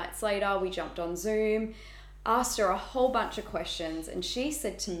couple of nights later, we jumped on Zoom, asked her a whole bunch of questions, and she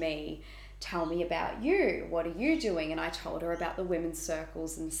said to me, tell me about you. What are you doing? And I told her about the women's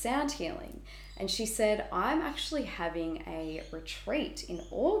circles and sound healing. And she said, I'm actually having a retreat in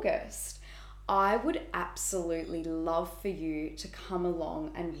August. I would absolutely love for you to come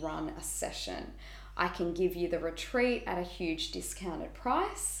along and run a session. I can give you the retreat at a huge discounted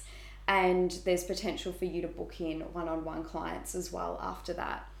price, and there's potential for you to book in one-on-one clients as well after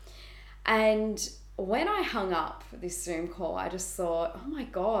that. And when I hung up this Zoom call, I just thought, oh my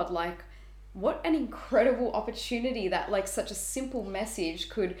God, like, what an incredible opportunity that like such a simple message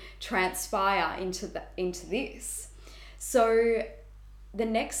could transpire into this. So the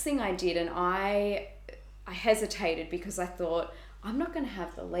next thing I did, and I hesitated because I thought, I'm not going to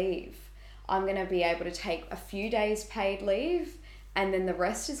have the leave. I'm going to be able to take a few days paid leave and then the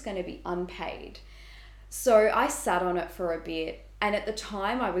rest is going to be unpaid. So I sat on it for a bit, and at the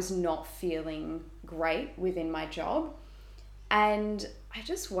time I was not feeling great within my job. And I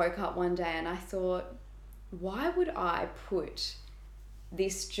just woke up one day and I thought, why would I put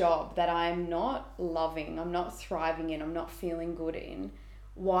this job that I'm not loving, I'm not thriving in, I'm not feeling good in,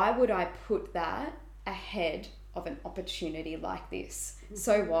 why would I put that ahead of an opportunity like this?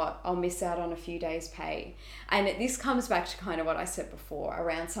 So what? I'll miss out on a few days' pay. And this comes back to kind of what I said before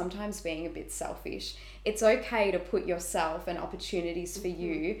around sometimes being a bit selfish. It's okay to put yourself and opportunities for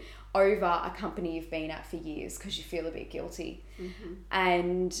you over a company you've been at for years because you feel a bit guilty.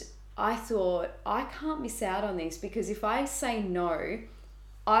 And I thought, I can't miss out on this because if I say no,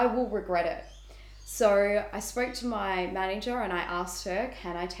 I will regret it. So I spoke to my manager and I asked her,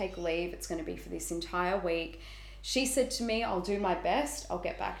 can I take leave? It's going to be for this entire week. She said to me, I'll do my best. I'll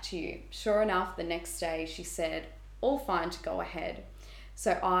get back to you. Sure enough, the next day she said, all fine to go ahead.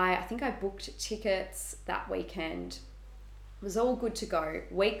 So I think I booked tickets that weekend. It was all good to go.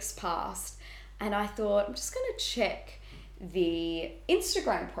 Weeks passed and I thought, I'm just going to check the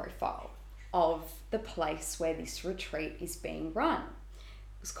Instagram profile of the place where this retreat is being run.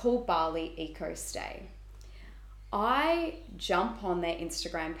 It was called Bali Eco Stay. I jump on their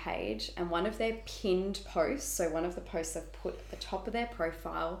Instagram page and one of their pinned posts, so one of the posts they've put at the top of their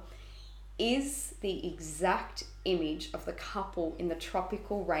profile, is the exact image of the couple in the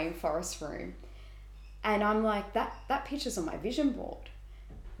tropical rainforest room. And I'm like, that picture's on my vision board.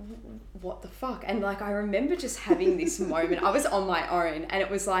 What the fuck? And like, I remember just having this moment. I was on my own and it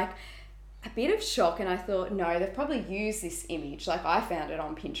was like a bit of shock. And I thought, no, they've probably used this image. Like I found it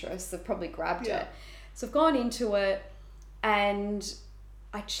on Pinterest. They've probably grabbed it. So I've gone into it and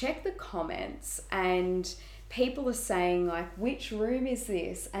I check the comments and people are saying like, which room is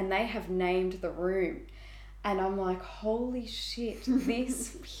this? And they have named the room. And I'm like, holy shit,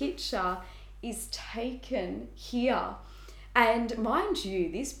 this picture is taken here. And mind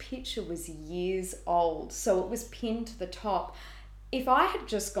you, this picture was years old. So it was pinned to the top. If I had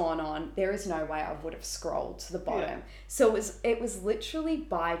just gone on, there is no way I would have scrolled to the bottom. Yeah. So it was literally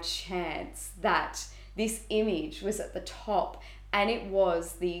by chance that this image was at the top And it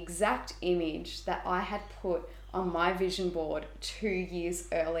was the exact image that I had put on my vision board 2 years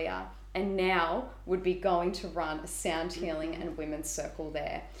earlier, and now would be going to run a sound healing and women's circle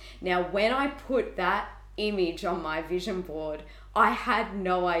there. Now, when I put that image on my vision board, I had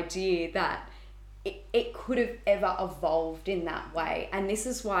no idea that it could have ever evolved in that way. And this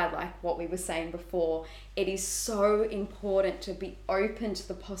is why, like what we were saying before, it is so important to be open to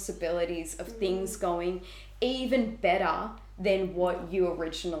the possibilities of things going even better than what you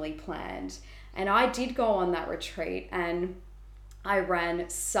originally planned. And I did go on that retreat, and I ran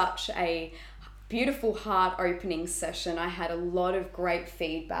such a beautiful heart opening session. I had a lot of great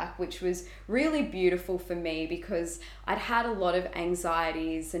feedback, which was really beautiful for me because I'd had a lot of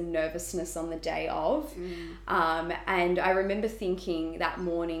anxieties and nervousness on the day of. And I remember thinking that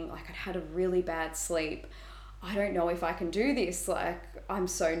morning, like, I'd had a really bad sleep. I don't know if I can do this. Like, I'm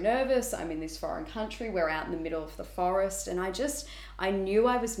so nervous. I'm in this foreign country. We're out in the middle of the forest. And I knew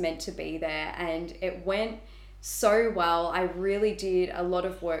I was meant to be there, and it went so well. I really did a lot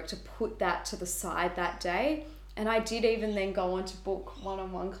of work to put that to the side that day. And I did even then go on to book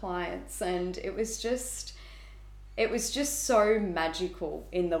one-on-one clients. And it was just so magical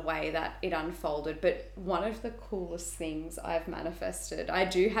in the way that it unfolded. But one of the coolest things I've manifested, I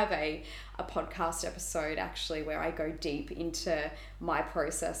do have a podcast episode actually where I go deep into my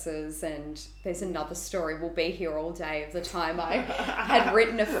processes, and there's another story, we'll be here all day, of the time I had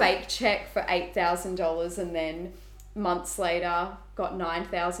written a fake check for $8,000 and then months later got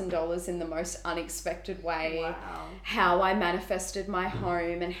 $9,000 in the most unexpected way. Wow. How I manifested my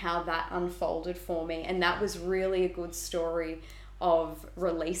home and how that unfolded for me. And that was really a good story of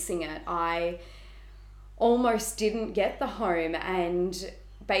releasing it. I almost didn't get the home, and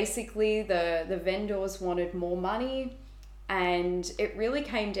basically the vendors wanted more money, and it really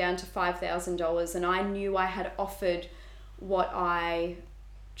came down to $5,000, and I knew I had offered what I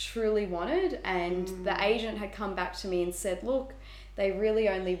truly wanted, and the agent had come back to me and said, look, they really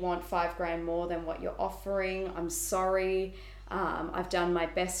only want $5,000 more than what you're offering. I'm sorry. I've done my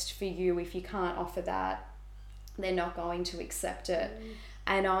best for you. If you can't offer that, they're not going to accept it.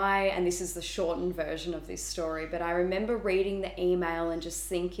 And this is the shortened version of this story, but I remember reading the email and just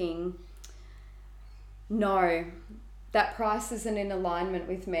thinking, no, that price isn't in alignment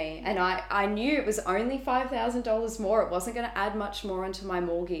with me. And I knew it was only $5,000 more. It wasn't going to add much more onto my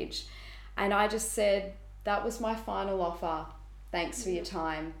mortgage. And I just said, that was my final offer. Thanks for your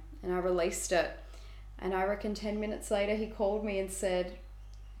time. And I released it. And I reckon 10 minutes later, he called me and said,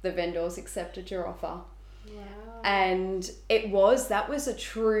 the vendors accepted your offer. Wow. And that was a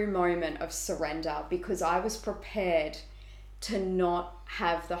true moment of surrender, because I was prepared to not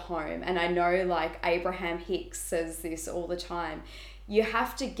have the home. And I know, like, Abraham Hicks says this all the time, you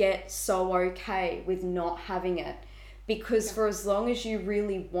have to get so okay with not having it, because for as long as you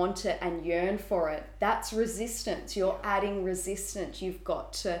really want it and yearn for it, that's resistance. You're adding resistance. You've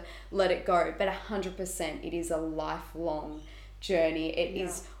got to let it go. But 100%, it is a lifelong journey. It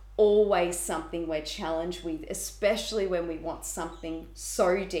is always something we're challenged with, especially when we want something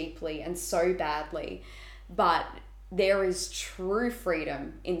so deeply and so badly. But there is true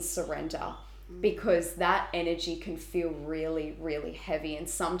freedom in surrender, because that energy can feel really, really heavy. And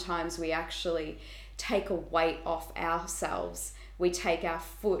sometimes we actually take a weight off ourselves. We take our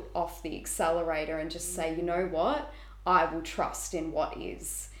foot off the accelerator and just say, you know what? I will trust in what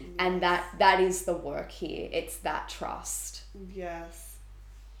is. And that is the work here. It's that trust. Yes.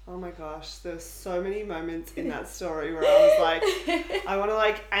 Oh my gosh, there's so many moments in that story where I was like, I want to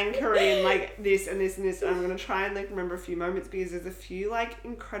like anchor in like this and this and this, and I'm going to try and like remember a few moments, because there's a few like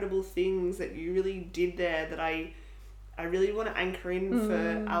incredible things that you really did there that I really want to anchor in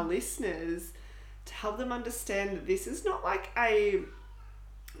for our listeners, to help them understand that this is not like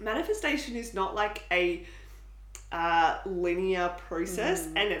manifestation is not like a linear process,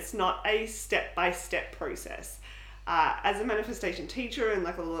 and it's not a step-by-step process. As a manifestation teacher, and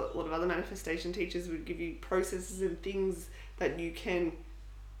like a lot of other manifestation teachers would give you processes and things that you can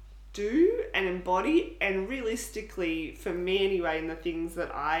do and embody. And realistically, for me anyway, and the things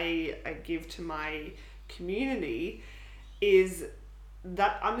that I give to my community, is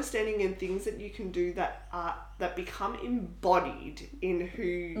that understanding and things that you can do that become embodied in who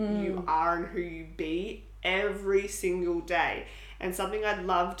you are and who you be every single day. And something I'd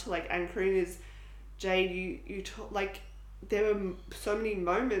love to like anchor in is, Jade, you talk, like, there were so many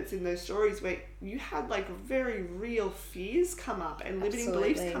moments in those stories where you had like very real fears come up and limiting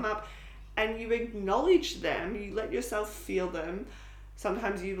beliefs come up, and you acknowledge them, you let yourself feel them.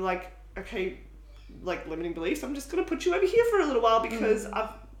 Sometimes you like, okay, like limiting beliefs, I'm just going to put you over here for a little while, because I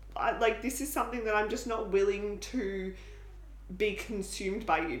like, this is something that I'm just not willing to be consumed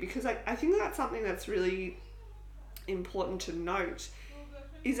by you, because I think that's something that's really important to note,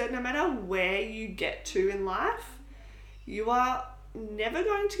 is that no matter where you get to in life, you are never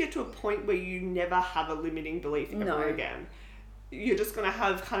going to get to a point where you never have a limiting belief ever again. You're just going to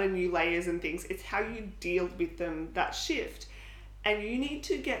have kind of new layers and things. It's how you deal with them that shift. And you need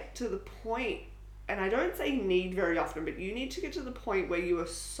to get to the point, and I don't say need very often, but you need to get to the point where you are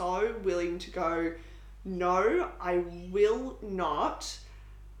so willing to go, no, I will not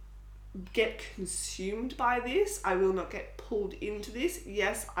get consumed by this. I will not get pulled into this.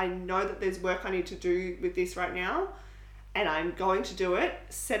 Yes, I know that there's work I need to do with this right now, and I'm going to do it.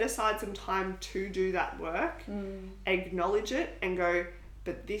 Set aside some time to do that work, acknowledge it, and go,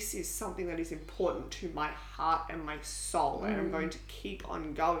 but this is something that is important to my heart and my soul, and I'm going to keep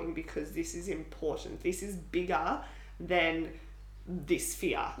on going because this is important. This is bigger than this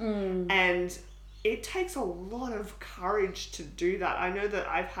fear. And it takes a lot of courage to do that. I know that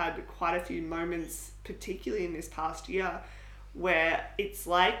I've had quite a few moments, particularly in this past year, where it's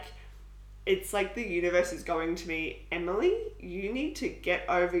like the universe is going to me, Emily, you need to get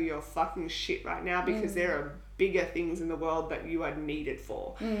over your fucking shit right now, because there are bigger things in the world that you are needed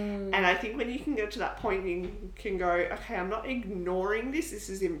for. And I think when you can get to that point, you can go, okay, I'm not ignoring this. This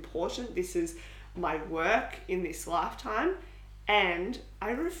is important. This is my work in this lifetime. And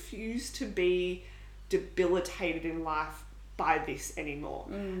I refuse to be debilitated in life by this anymore.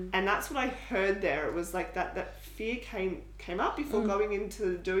 And that's what I heard there. It was like that fear came up before going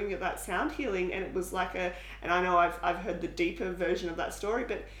into doing that sound healing, and it was like and I know I've heard the deeper version of that story,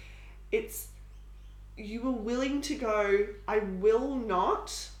 but it's, you were willing to go, I will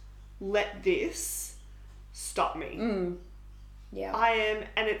not let this stop me. Yeah. I am,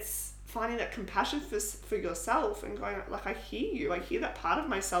 and it's finding that compassion for yourself and going, like, I hear you. I hear that part of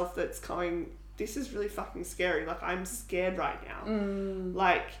myself that's going, this is really fucking scary. Like, I'm scared right now.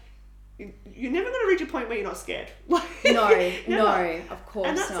 Like, you're never going to reach a point where you're not scared. Like, no, of course not.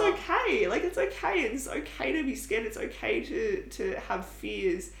 And that's okay. Like, it's okay. It's okay to be scared. It's okay to have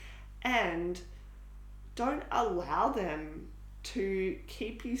fears. And don't allow them to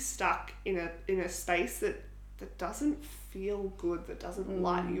keep you stuck in a space that doesn't feel good, that doesn't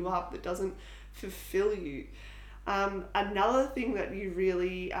light you up, that doesn't fulfill you. Another thing that you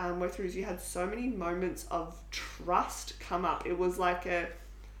really went through is you had so many moments of trust come up. It was like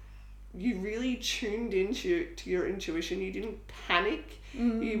you really tuned into your intuition. You didn't panic.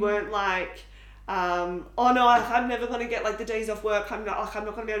 You weren't like, oh no, I'm never going to get like the days off work. I'm not going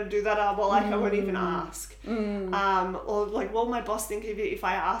to be able to do that. Well, like I won't even ask. Or like, what will my boss think if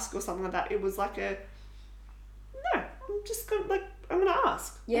I ask, or something like that. It was like no, I'm just going to, like, I'm going to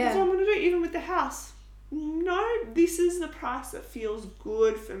ask. Yeah. That's what I'm going to do, even with the house. No, this is the price that feels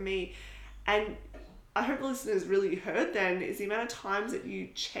good for me. And I hope listeners really heard then is the amount of times that you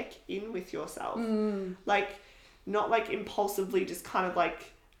check in with yourself. Like, not like impulsively just kind of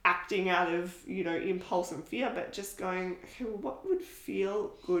like acting out of, impulse and fear, but just going, okay, well, what would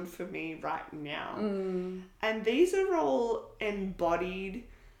feel good for me right now? And these are all embodied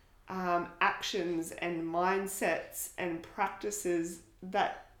actions and mindsets and practices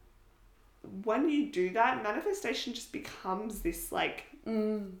that when you do that, manifestation just becomes this like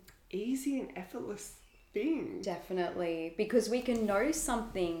easy and effortless thing. Definitely, because we can know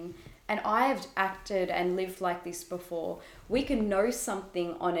something, and I've acted and lived like this before. We can know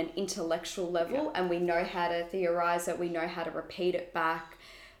something on an intellectual level, and we know how to theorize it, we know how to repeat it back.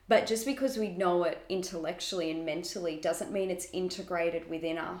 But just because we know it intellectually and mentally doesn't mean it's integrated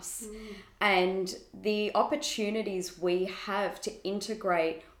within us. And the opportunities we have to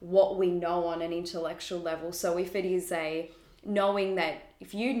integrate what we know on an intellectual level. So if it is knowing that,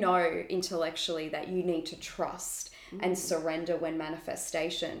 if you know intellectually that you need to trust and surrender when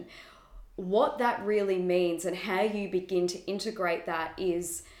manifestation, what that really means and how you begin to integrate that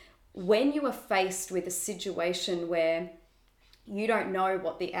is when you are faced with a situation where you don't know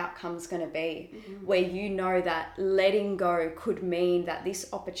what the outcome's going to be, where you know that letting go could mean that this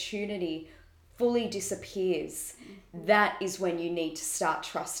opportunity fully disappears, that is when you need to start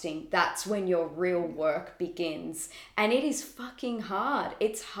trusting. That's when your real work begins. And it is fucking hard.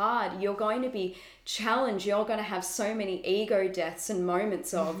 It's hard. You're going to be challenged. You're going to have so many ego deaths and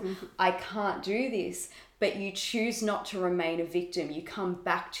moments of, I can't do this. But you choose not to remain a victim. You come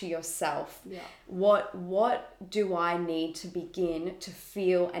back to yourself. Yeah. What do I need to begin to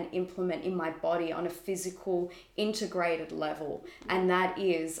feel and implement in my body on a physical, integrated level? And that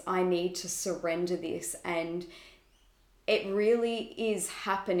is, I need to surrender this. And it really is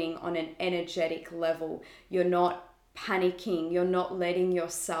happening on an energetic level. You're not panicking. You're not letting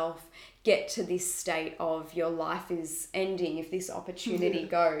yourself get to this state of your life is ending, if this opportunity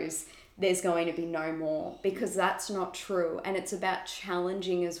goes, there's going to be no more, because that's not true. And it's about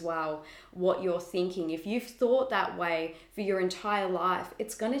challenging as well what you're thinking. If you've thought that way for your entire life,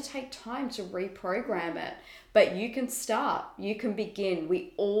 it's going to take time to reprogram it. But you can start, you can begin.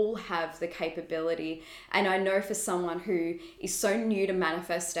 We all have the capability. And I know for someone who is so new to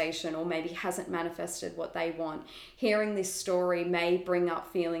manifestation, or maybe hasn't manifested what they want, hearing this story may bring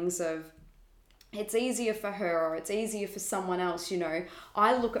up feelings of, it's easier for her or it's easier for someone else. You know,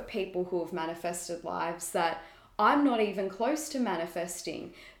 I look at people who have manifested lives that I'm not even close to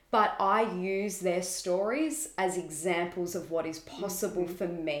manifesting, but I use their stories as examples of what is possible for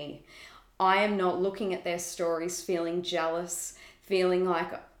me. I am not looking at their stories feeling jealous, feeling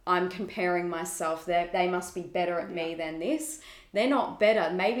like I'm comparing myself. They must be better at me than this. They're not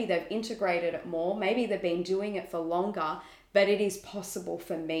better. Maybe they've integrated it more. Maybe they've been doing it for longer. But it is possible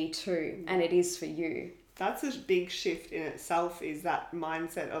for me too, and it is for you. That's a big shift in itself, is that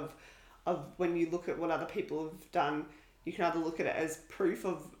mindset of when you look at what other people have done, you can either look at it as proof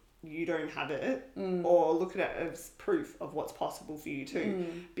of you don't have it, or look at it as proof of what's possible for you too.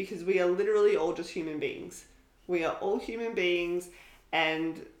 Because we are literally all just human beings. We are all human beings,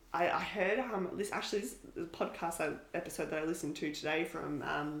 and I heard this is a podcast episode that I listened to today from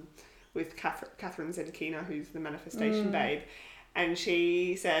with Catherine Zedekina, who's the manifestation babe. And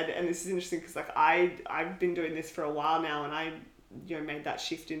she said, and this is interesting because like I've been doing this for a while now, and I made that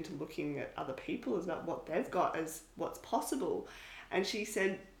shift into looking at other people as about what they've got as what's possible. And she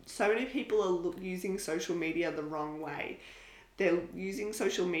said so many people are using social media the wrong way. They're using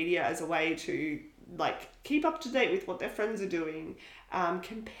social media as a way to like keep up to date with what their friends are doing,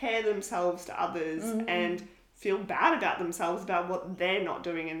 compare themselves to others, and feel bad about themselves about what they're not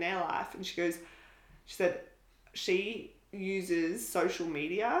doing in their life. And she said she uses social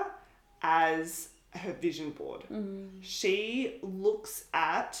media as her vision board. She looks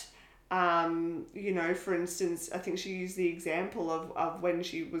at, for instance, I think she used the example of when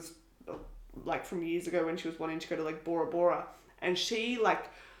she was like from years ago when she was wanting to go to like Bora Bora, and she like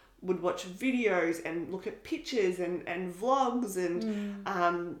would watch videos and look at pictures and vlogs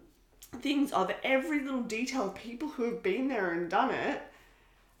and things of every little detail of people who have been there and done it,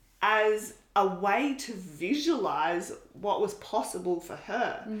 as a way to visualize what was possible for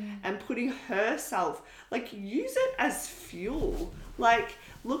her, and putting herself, like, use it as fuel. Like,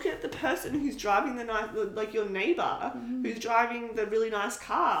 look at the person who's driving like your neighbor who's driving the really nice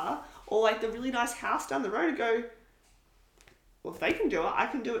car, or like the really nice house down the road, and go, well, if they can do it, I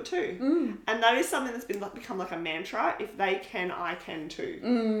can do it too. And that is something that's become like a mantra. If they can, I can too.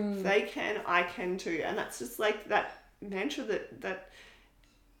 If they can, I can too. And that's just like that mantra that,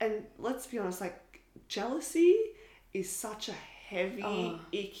 and let's be honest, like jealousy is such a heavy,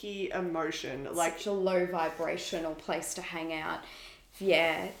 icky emotion. Like such a low vibrational place to hang out.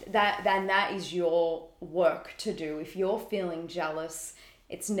 Yeah, that is your work to do. If you're feeling jealous,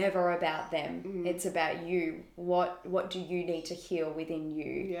 it's never about them. It's about you. What do you need to heal within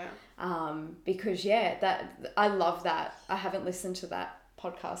you? Yeah. Because that I love that. I haven't listened to that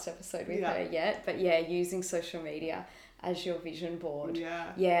podcast episode with her yet, but using social media as your vision board.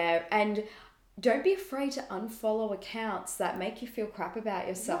 Yeah, and don't be afraid to unfollow accounts that make you feel crap about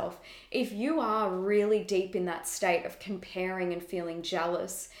yourself. If you are really deep in that state of comparing and feeling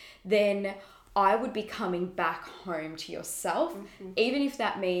jealous, then I would be coming back home to yourself, even if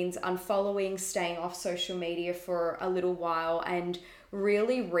that means unfollowing, staying off social media for a little while, and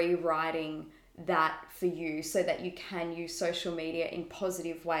really rewriting that for you so that you can use social media in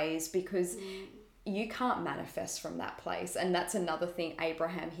positive ways, because you can't manifest from that place. And that's another thing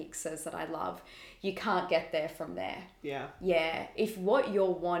Abraham Hicks says that I love. You can't get there from there. Yeah. If what you're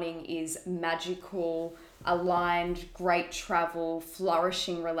wanting is magical, aligned, great travel,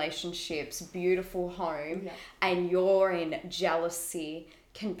 flourishing relationships, beautiful home, and you're in jealousy,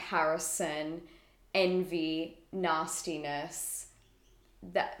 comparison, envy, nastiness,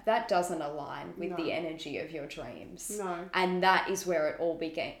 that doesn't align with the energy of your dreams. And that is where it all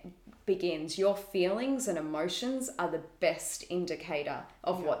begins. Your feelings and emotions are the best indicator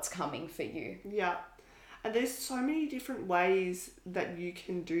of what's coming for you. And there's so many different ways that you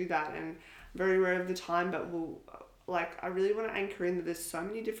can do that, and very rare of the time, but I really want to anchor in that there's so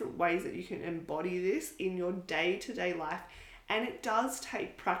many different ways that you can embody this in your day-to-day life, and it does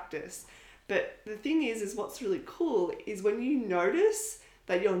take practice. But the thing is what's really cool is when you notice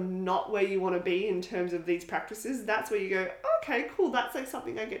that you're not where you want to be in terms of these practices, that's where you go, okay, cool, that's like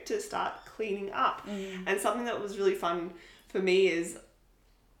something I get to start cleaning up. And something that was really fun for me is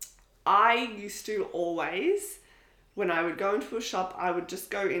I used to always, when I would go into a shop, I would just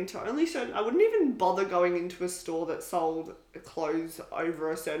go into only certain, I wouldn't even bother going into a store that sold clothes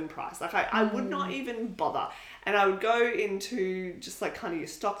over a certain price. Like I would not even bother. And I would go into just like kind of your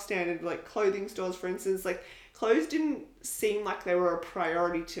stock standard, like clothing stores, for instance. Like clothes didn't seem like they were a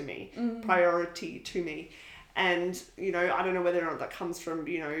priority to me. And, you know, I don't know whether or not that comes from,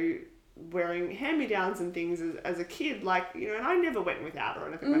 you know, wearing hand-me-downs and things as a kid. Like, you know, and I never went without or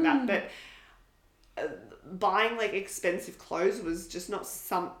anything like that. But buying like expensive clothes was just not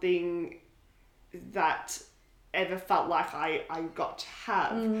something that ever felt like I got to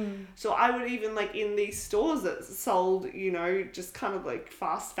have. So I would even like in these stores that sold, you know, just kind of like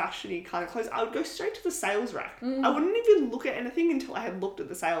fast fashion-y kind of clothes, I would go straight to the sales rack. I wouldn't even look at anything until I had looked at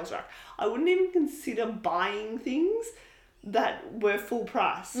the sales rack. I wouldn't even consider buying things that were full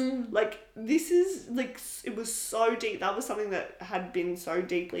price. Like this is like, it was so deep. That was something that had been so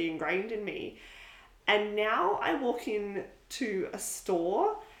deeply ingrained in me. And now I walk into a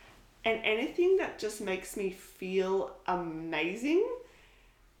store and anything that just makes me feel amazing,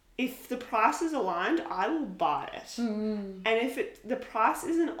 if the price is aligned, I will buy it. And if the price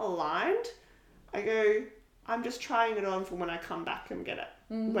isn't aligned, I go, I'm just trying it on for when I come back and get it.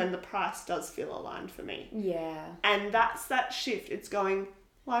 When the price does feel aligned for me. Yeah. And that's that shift. It's going,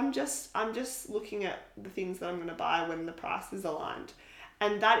 well, I'm just looking at the things that I'm going to buy when the price is aligned.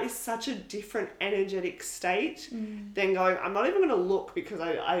 And that is such a different energetic state than going, I'm not even going to look because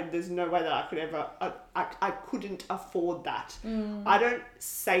I there's no way that I could ever, I couldn't afford that. I don't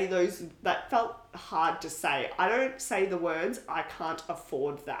say those, that felt hard to say. I don't say the words, I can't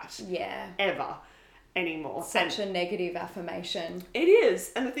afford that. Yeah. Ever anymore. Such a negative affirmation. It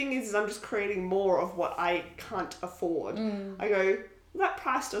is. And the thing is I'm just creating more of what I can't afford. I go, that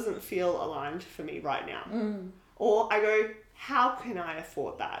price doesn't feel aligned for me right now. Or I go, how can I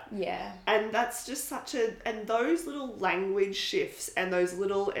afford that? Yeah. And that's just such a, and those little language shifts and those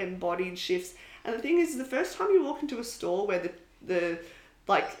little embodied shifts. And the thing is, the first time you walk into a store where the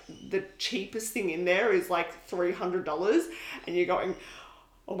cheapest thing in there is like $300 and you're going,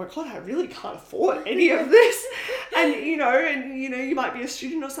 oh my God, I really can't afford any of this. And you might be a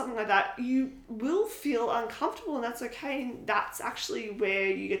student or something like that. You will feel uncomfortable and that's okay. And that's actually where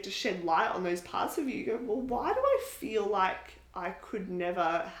you get to shed light on those parts of you. You go, well, why do I feel like I could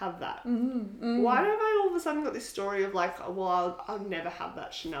never have that? Why have I all of a sudden got this story of like, oh, well, I'll never have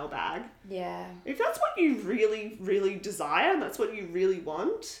that Chanel bag? Yeah. If that's what you really, really desire and that's what you really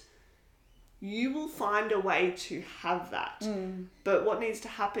want, you will find a way to have that. But what needs to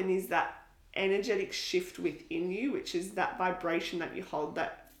happen is that energetic shift within you, which is that vibration that you hold,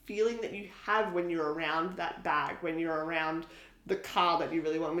 that feeling that you have when you're around that bag, when you're around the car that you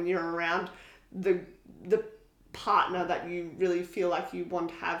really want, when you're around the partner that you really feel like you want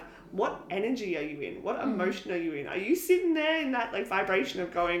to have. What energy are you in? What emotion are you in? Are you sitting there in that like vibration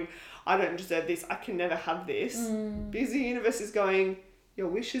of going, I don't deserve this, I can never have this? Because the universe is going, your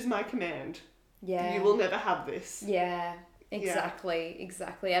wish is my command. Yeah. You will never have this. Yeah, exactly.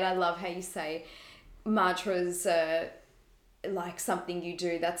 And I love how you say mantras are like something you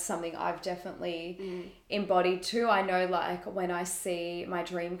do. That's something I've definitely embodied too. I know like when I see my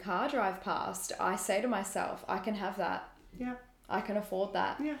dream car drive past, I say to myself, I can have that. Yeah. I can afford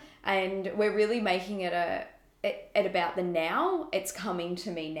that. Yeah. And we're really making it about the now. It's coming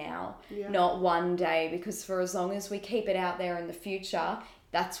to me now, not one day, because for as long as we keep it out there in the future,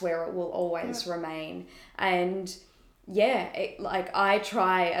 that's where it will always remain. And like I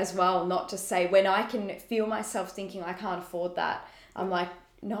try as well not to say, when I can feel myself thinking I can't afford that, I'm like,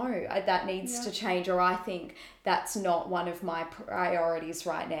 no, that needs to change, or I think that's not one of my priorities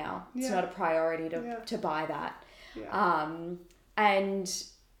right now. It's not a priority to buy that.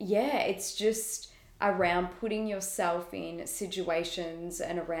 It's just around putting yourself in situations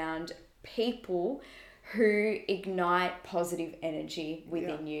and around people who ignite positive energy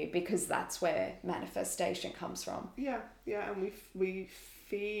within you, because that's where manifestation comes from. And we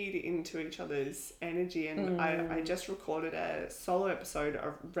feed into each other's energy, and I just recorded a solo episode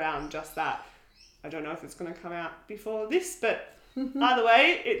around just that. I don't know if it's going to come out before this, but either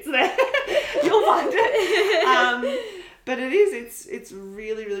way, it's there. You'll find it. But it's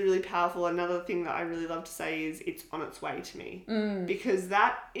really, really, really powerful. Another thing that I really love to say is it's on its way to me, because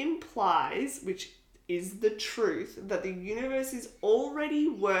that implies, which is the truth, that the universe is already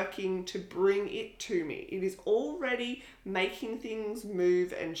working to bring it to me. It is already making things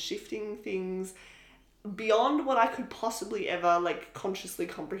move and shifting things beyond what I could possibly ever like consciously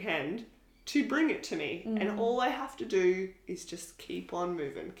comprehend to bring it to me. And all I have to do is just keep on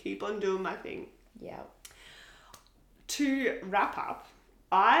moving, keep on doing my thing. Yeah. To wrap up,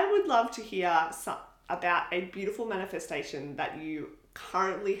 I would love to hear about a beautiful manifestation that you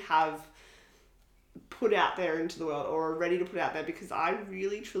currently have put out there into the world or are ready to put out there, because I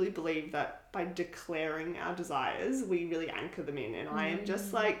really truly believe that by declaring our desires, we really anchor them in. And I am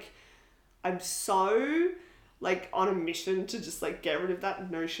just like, I'm so like on a mission to just like get rid of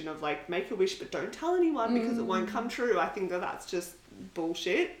that notion of like make a wish but don't tell anyone because it won't come true. I think that that's just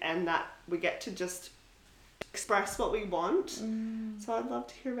bullshit, and that we get to just express what we want. So I'd love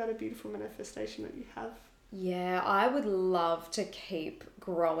to hear about a beautiful manifestation that you have. Yeah, I would love to keep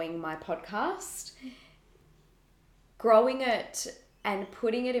growing my podcast, growing it and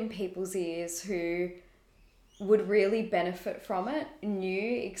putting it in people's ears who would really benefit from it.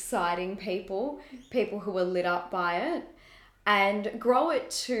 New, exciting people who are lit up by it, and grow it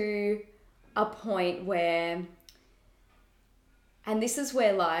to a point where, and this is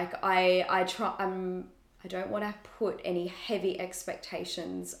where like I don't want to put any heavy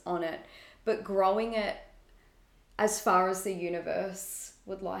expectations on it, but growing it as far as the universe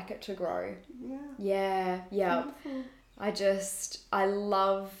would like it to grow. Yeah. Beautiful.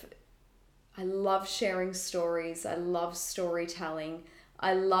 I love sharing stories. I love storytelling.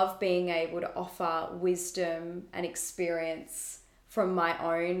 I love being able to offer wisdom and experience from my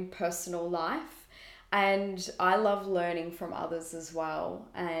own personal life. And I love learning from others as well.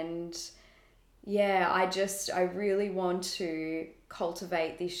 And yeah, I really want to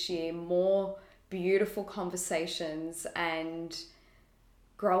cultivate this year more beautiful conversations and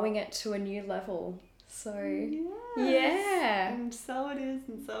growing it to a new level. So yeah. And so it is,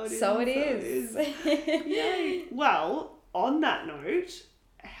 and so it is. So it is. Yay. Well, on that note,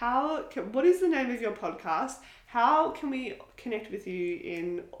 what is the name of your podcast? How can we connect with you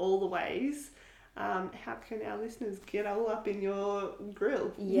in all the ways? How can our listeners get all up in your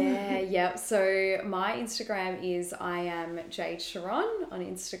grill? Yeah. So my Instagram is I am JADE CHIRON on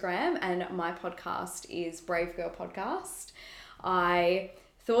Instagram, and my podcast is Brave Girl Podcast. I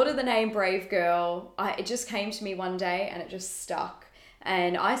thought of the name Brave Girl. It just came to me one day and it just stuck.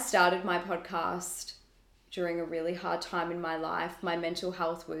 And I started my podcast during a really hard time in my life. My mental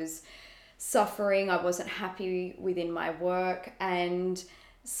health was suffering. I wasn't happy within my work, and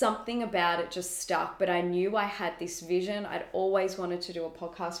something about it just stuck. But I knew I had this vision. I'd always wanted to do a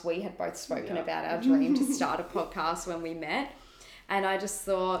podcast. We had both spoken about our dream to start a podcast when we met. And I just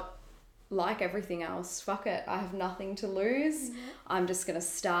thought, like everything else, fuck it. I have nothing to lose. I'm just going to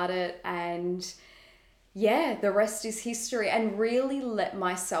start it. And yeah, the rest is history. And really let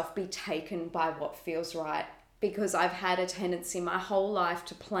myself be taken by what feels right. Because I've had a tendency my whole life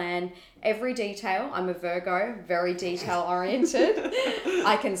to plan every detail. I'm a Virgo, very detail oriented.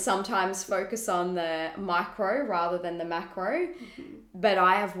 I can sometimes focus on the micro rather than the macro. But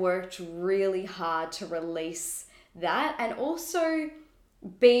I have worked really hard to release that and also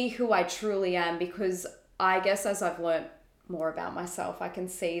be who I truly am, because I guess as I've learnt more about myself, I can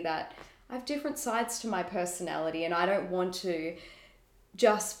see that I have different sides to my personality, and I don't want to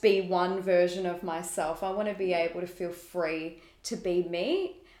just be one version of myself. I want to be able to feel free to be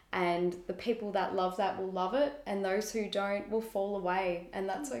me, and the people that love that will love it, and those who don't will fall away, and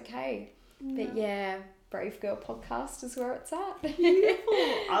that's okay. But yeah, Brave Girl Podcast is where it's at. Beautiful.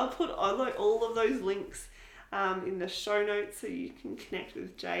 I'll put all of those links in the show notes so you can connect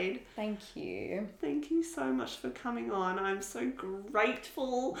with Jade. Thank you. Thank you so much for coming on. I'm so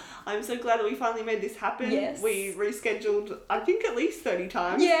grateful. I'm so glad that we finally made this happen. Yes. We rescheduled, I think, at least 30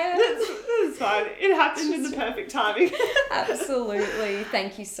 times. Yeah. That's fine. It happened in the perfect timing. Absolutely.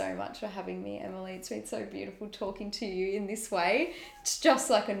 Thank you so much for having me, Emily. It's been so beautiful talking to you in this way. It's just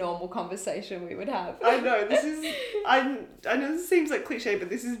like a normal conversation we would have. I know. I know this seems like cliche, but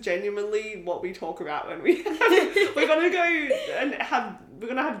this is genuinely what we talk about when we're gonna go and we're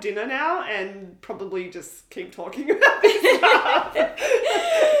gonna have dinner now and probably just keep talking about this stuff.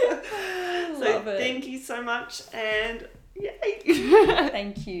 So thank you so much, and yay.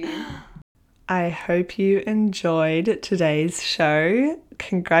 Thank you. I hope you enjoyed today's show.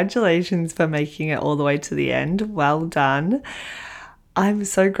 Congratulations for making it all the way to the end. Well done. I'm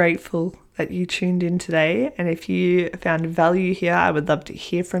so grateful that you tuned in today, and if you found value here, I would love to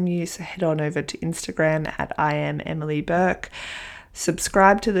hear from you. So head on over to Instagram at I am Emily Burke.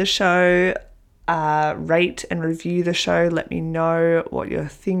 Subscribe to the show, rate and review the show. Let me know what you're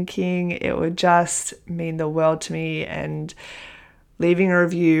thinking. It would just mean the world to me, and leaving a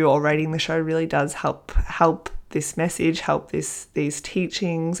review or rating the show really does help this message, help these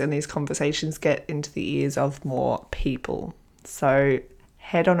teachings and these conversations get into the ears of more people. So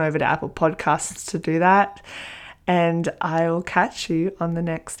head on over to Apple Podcasts to do that, and I will catch you on the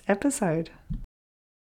next episode.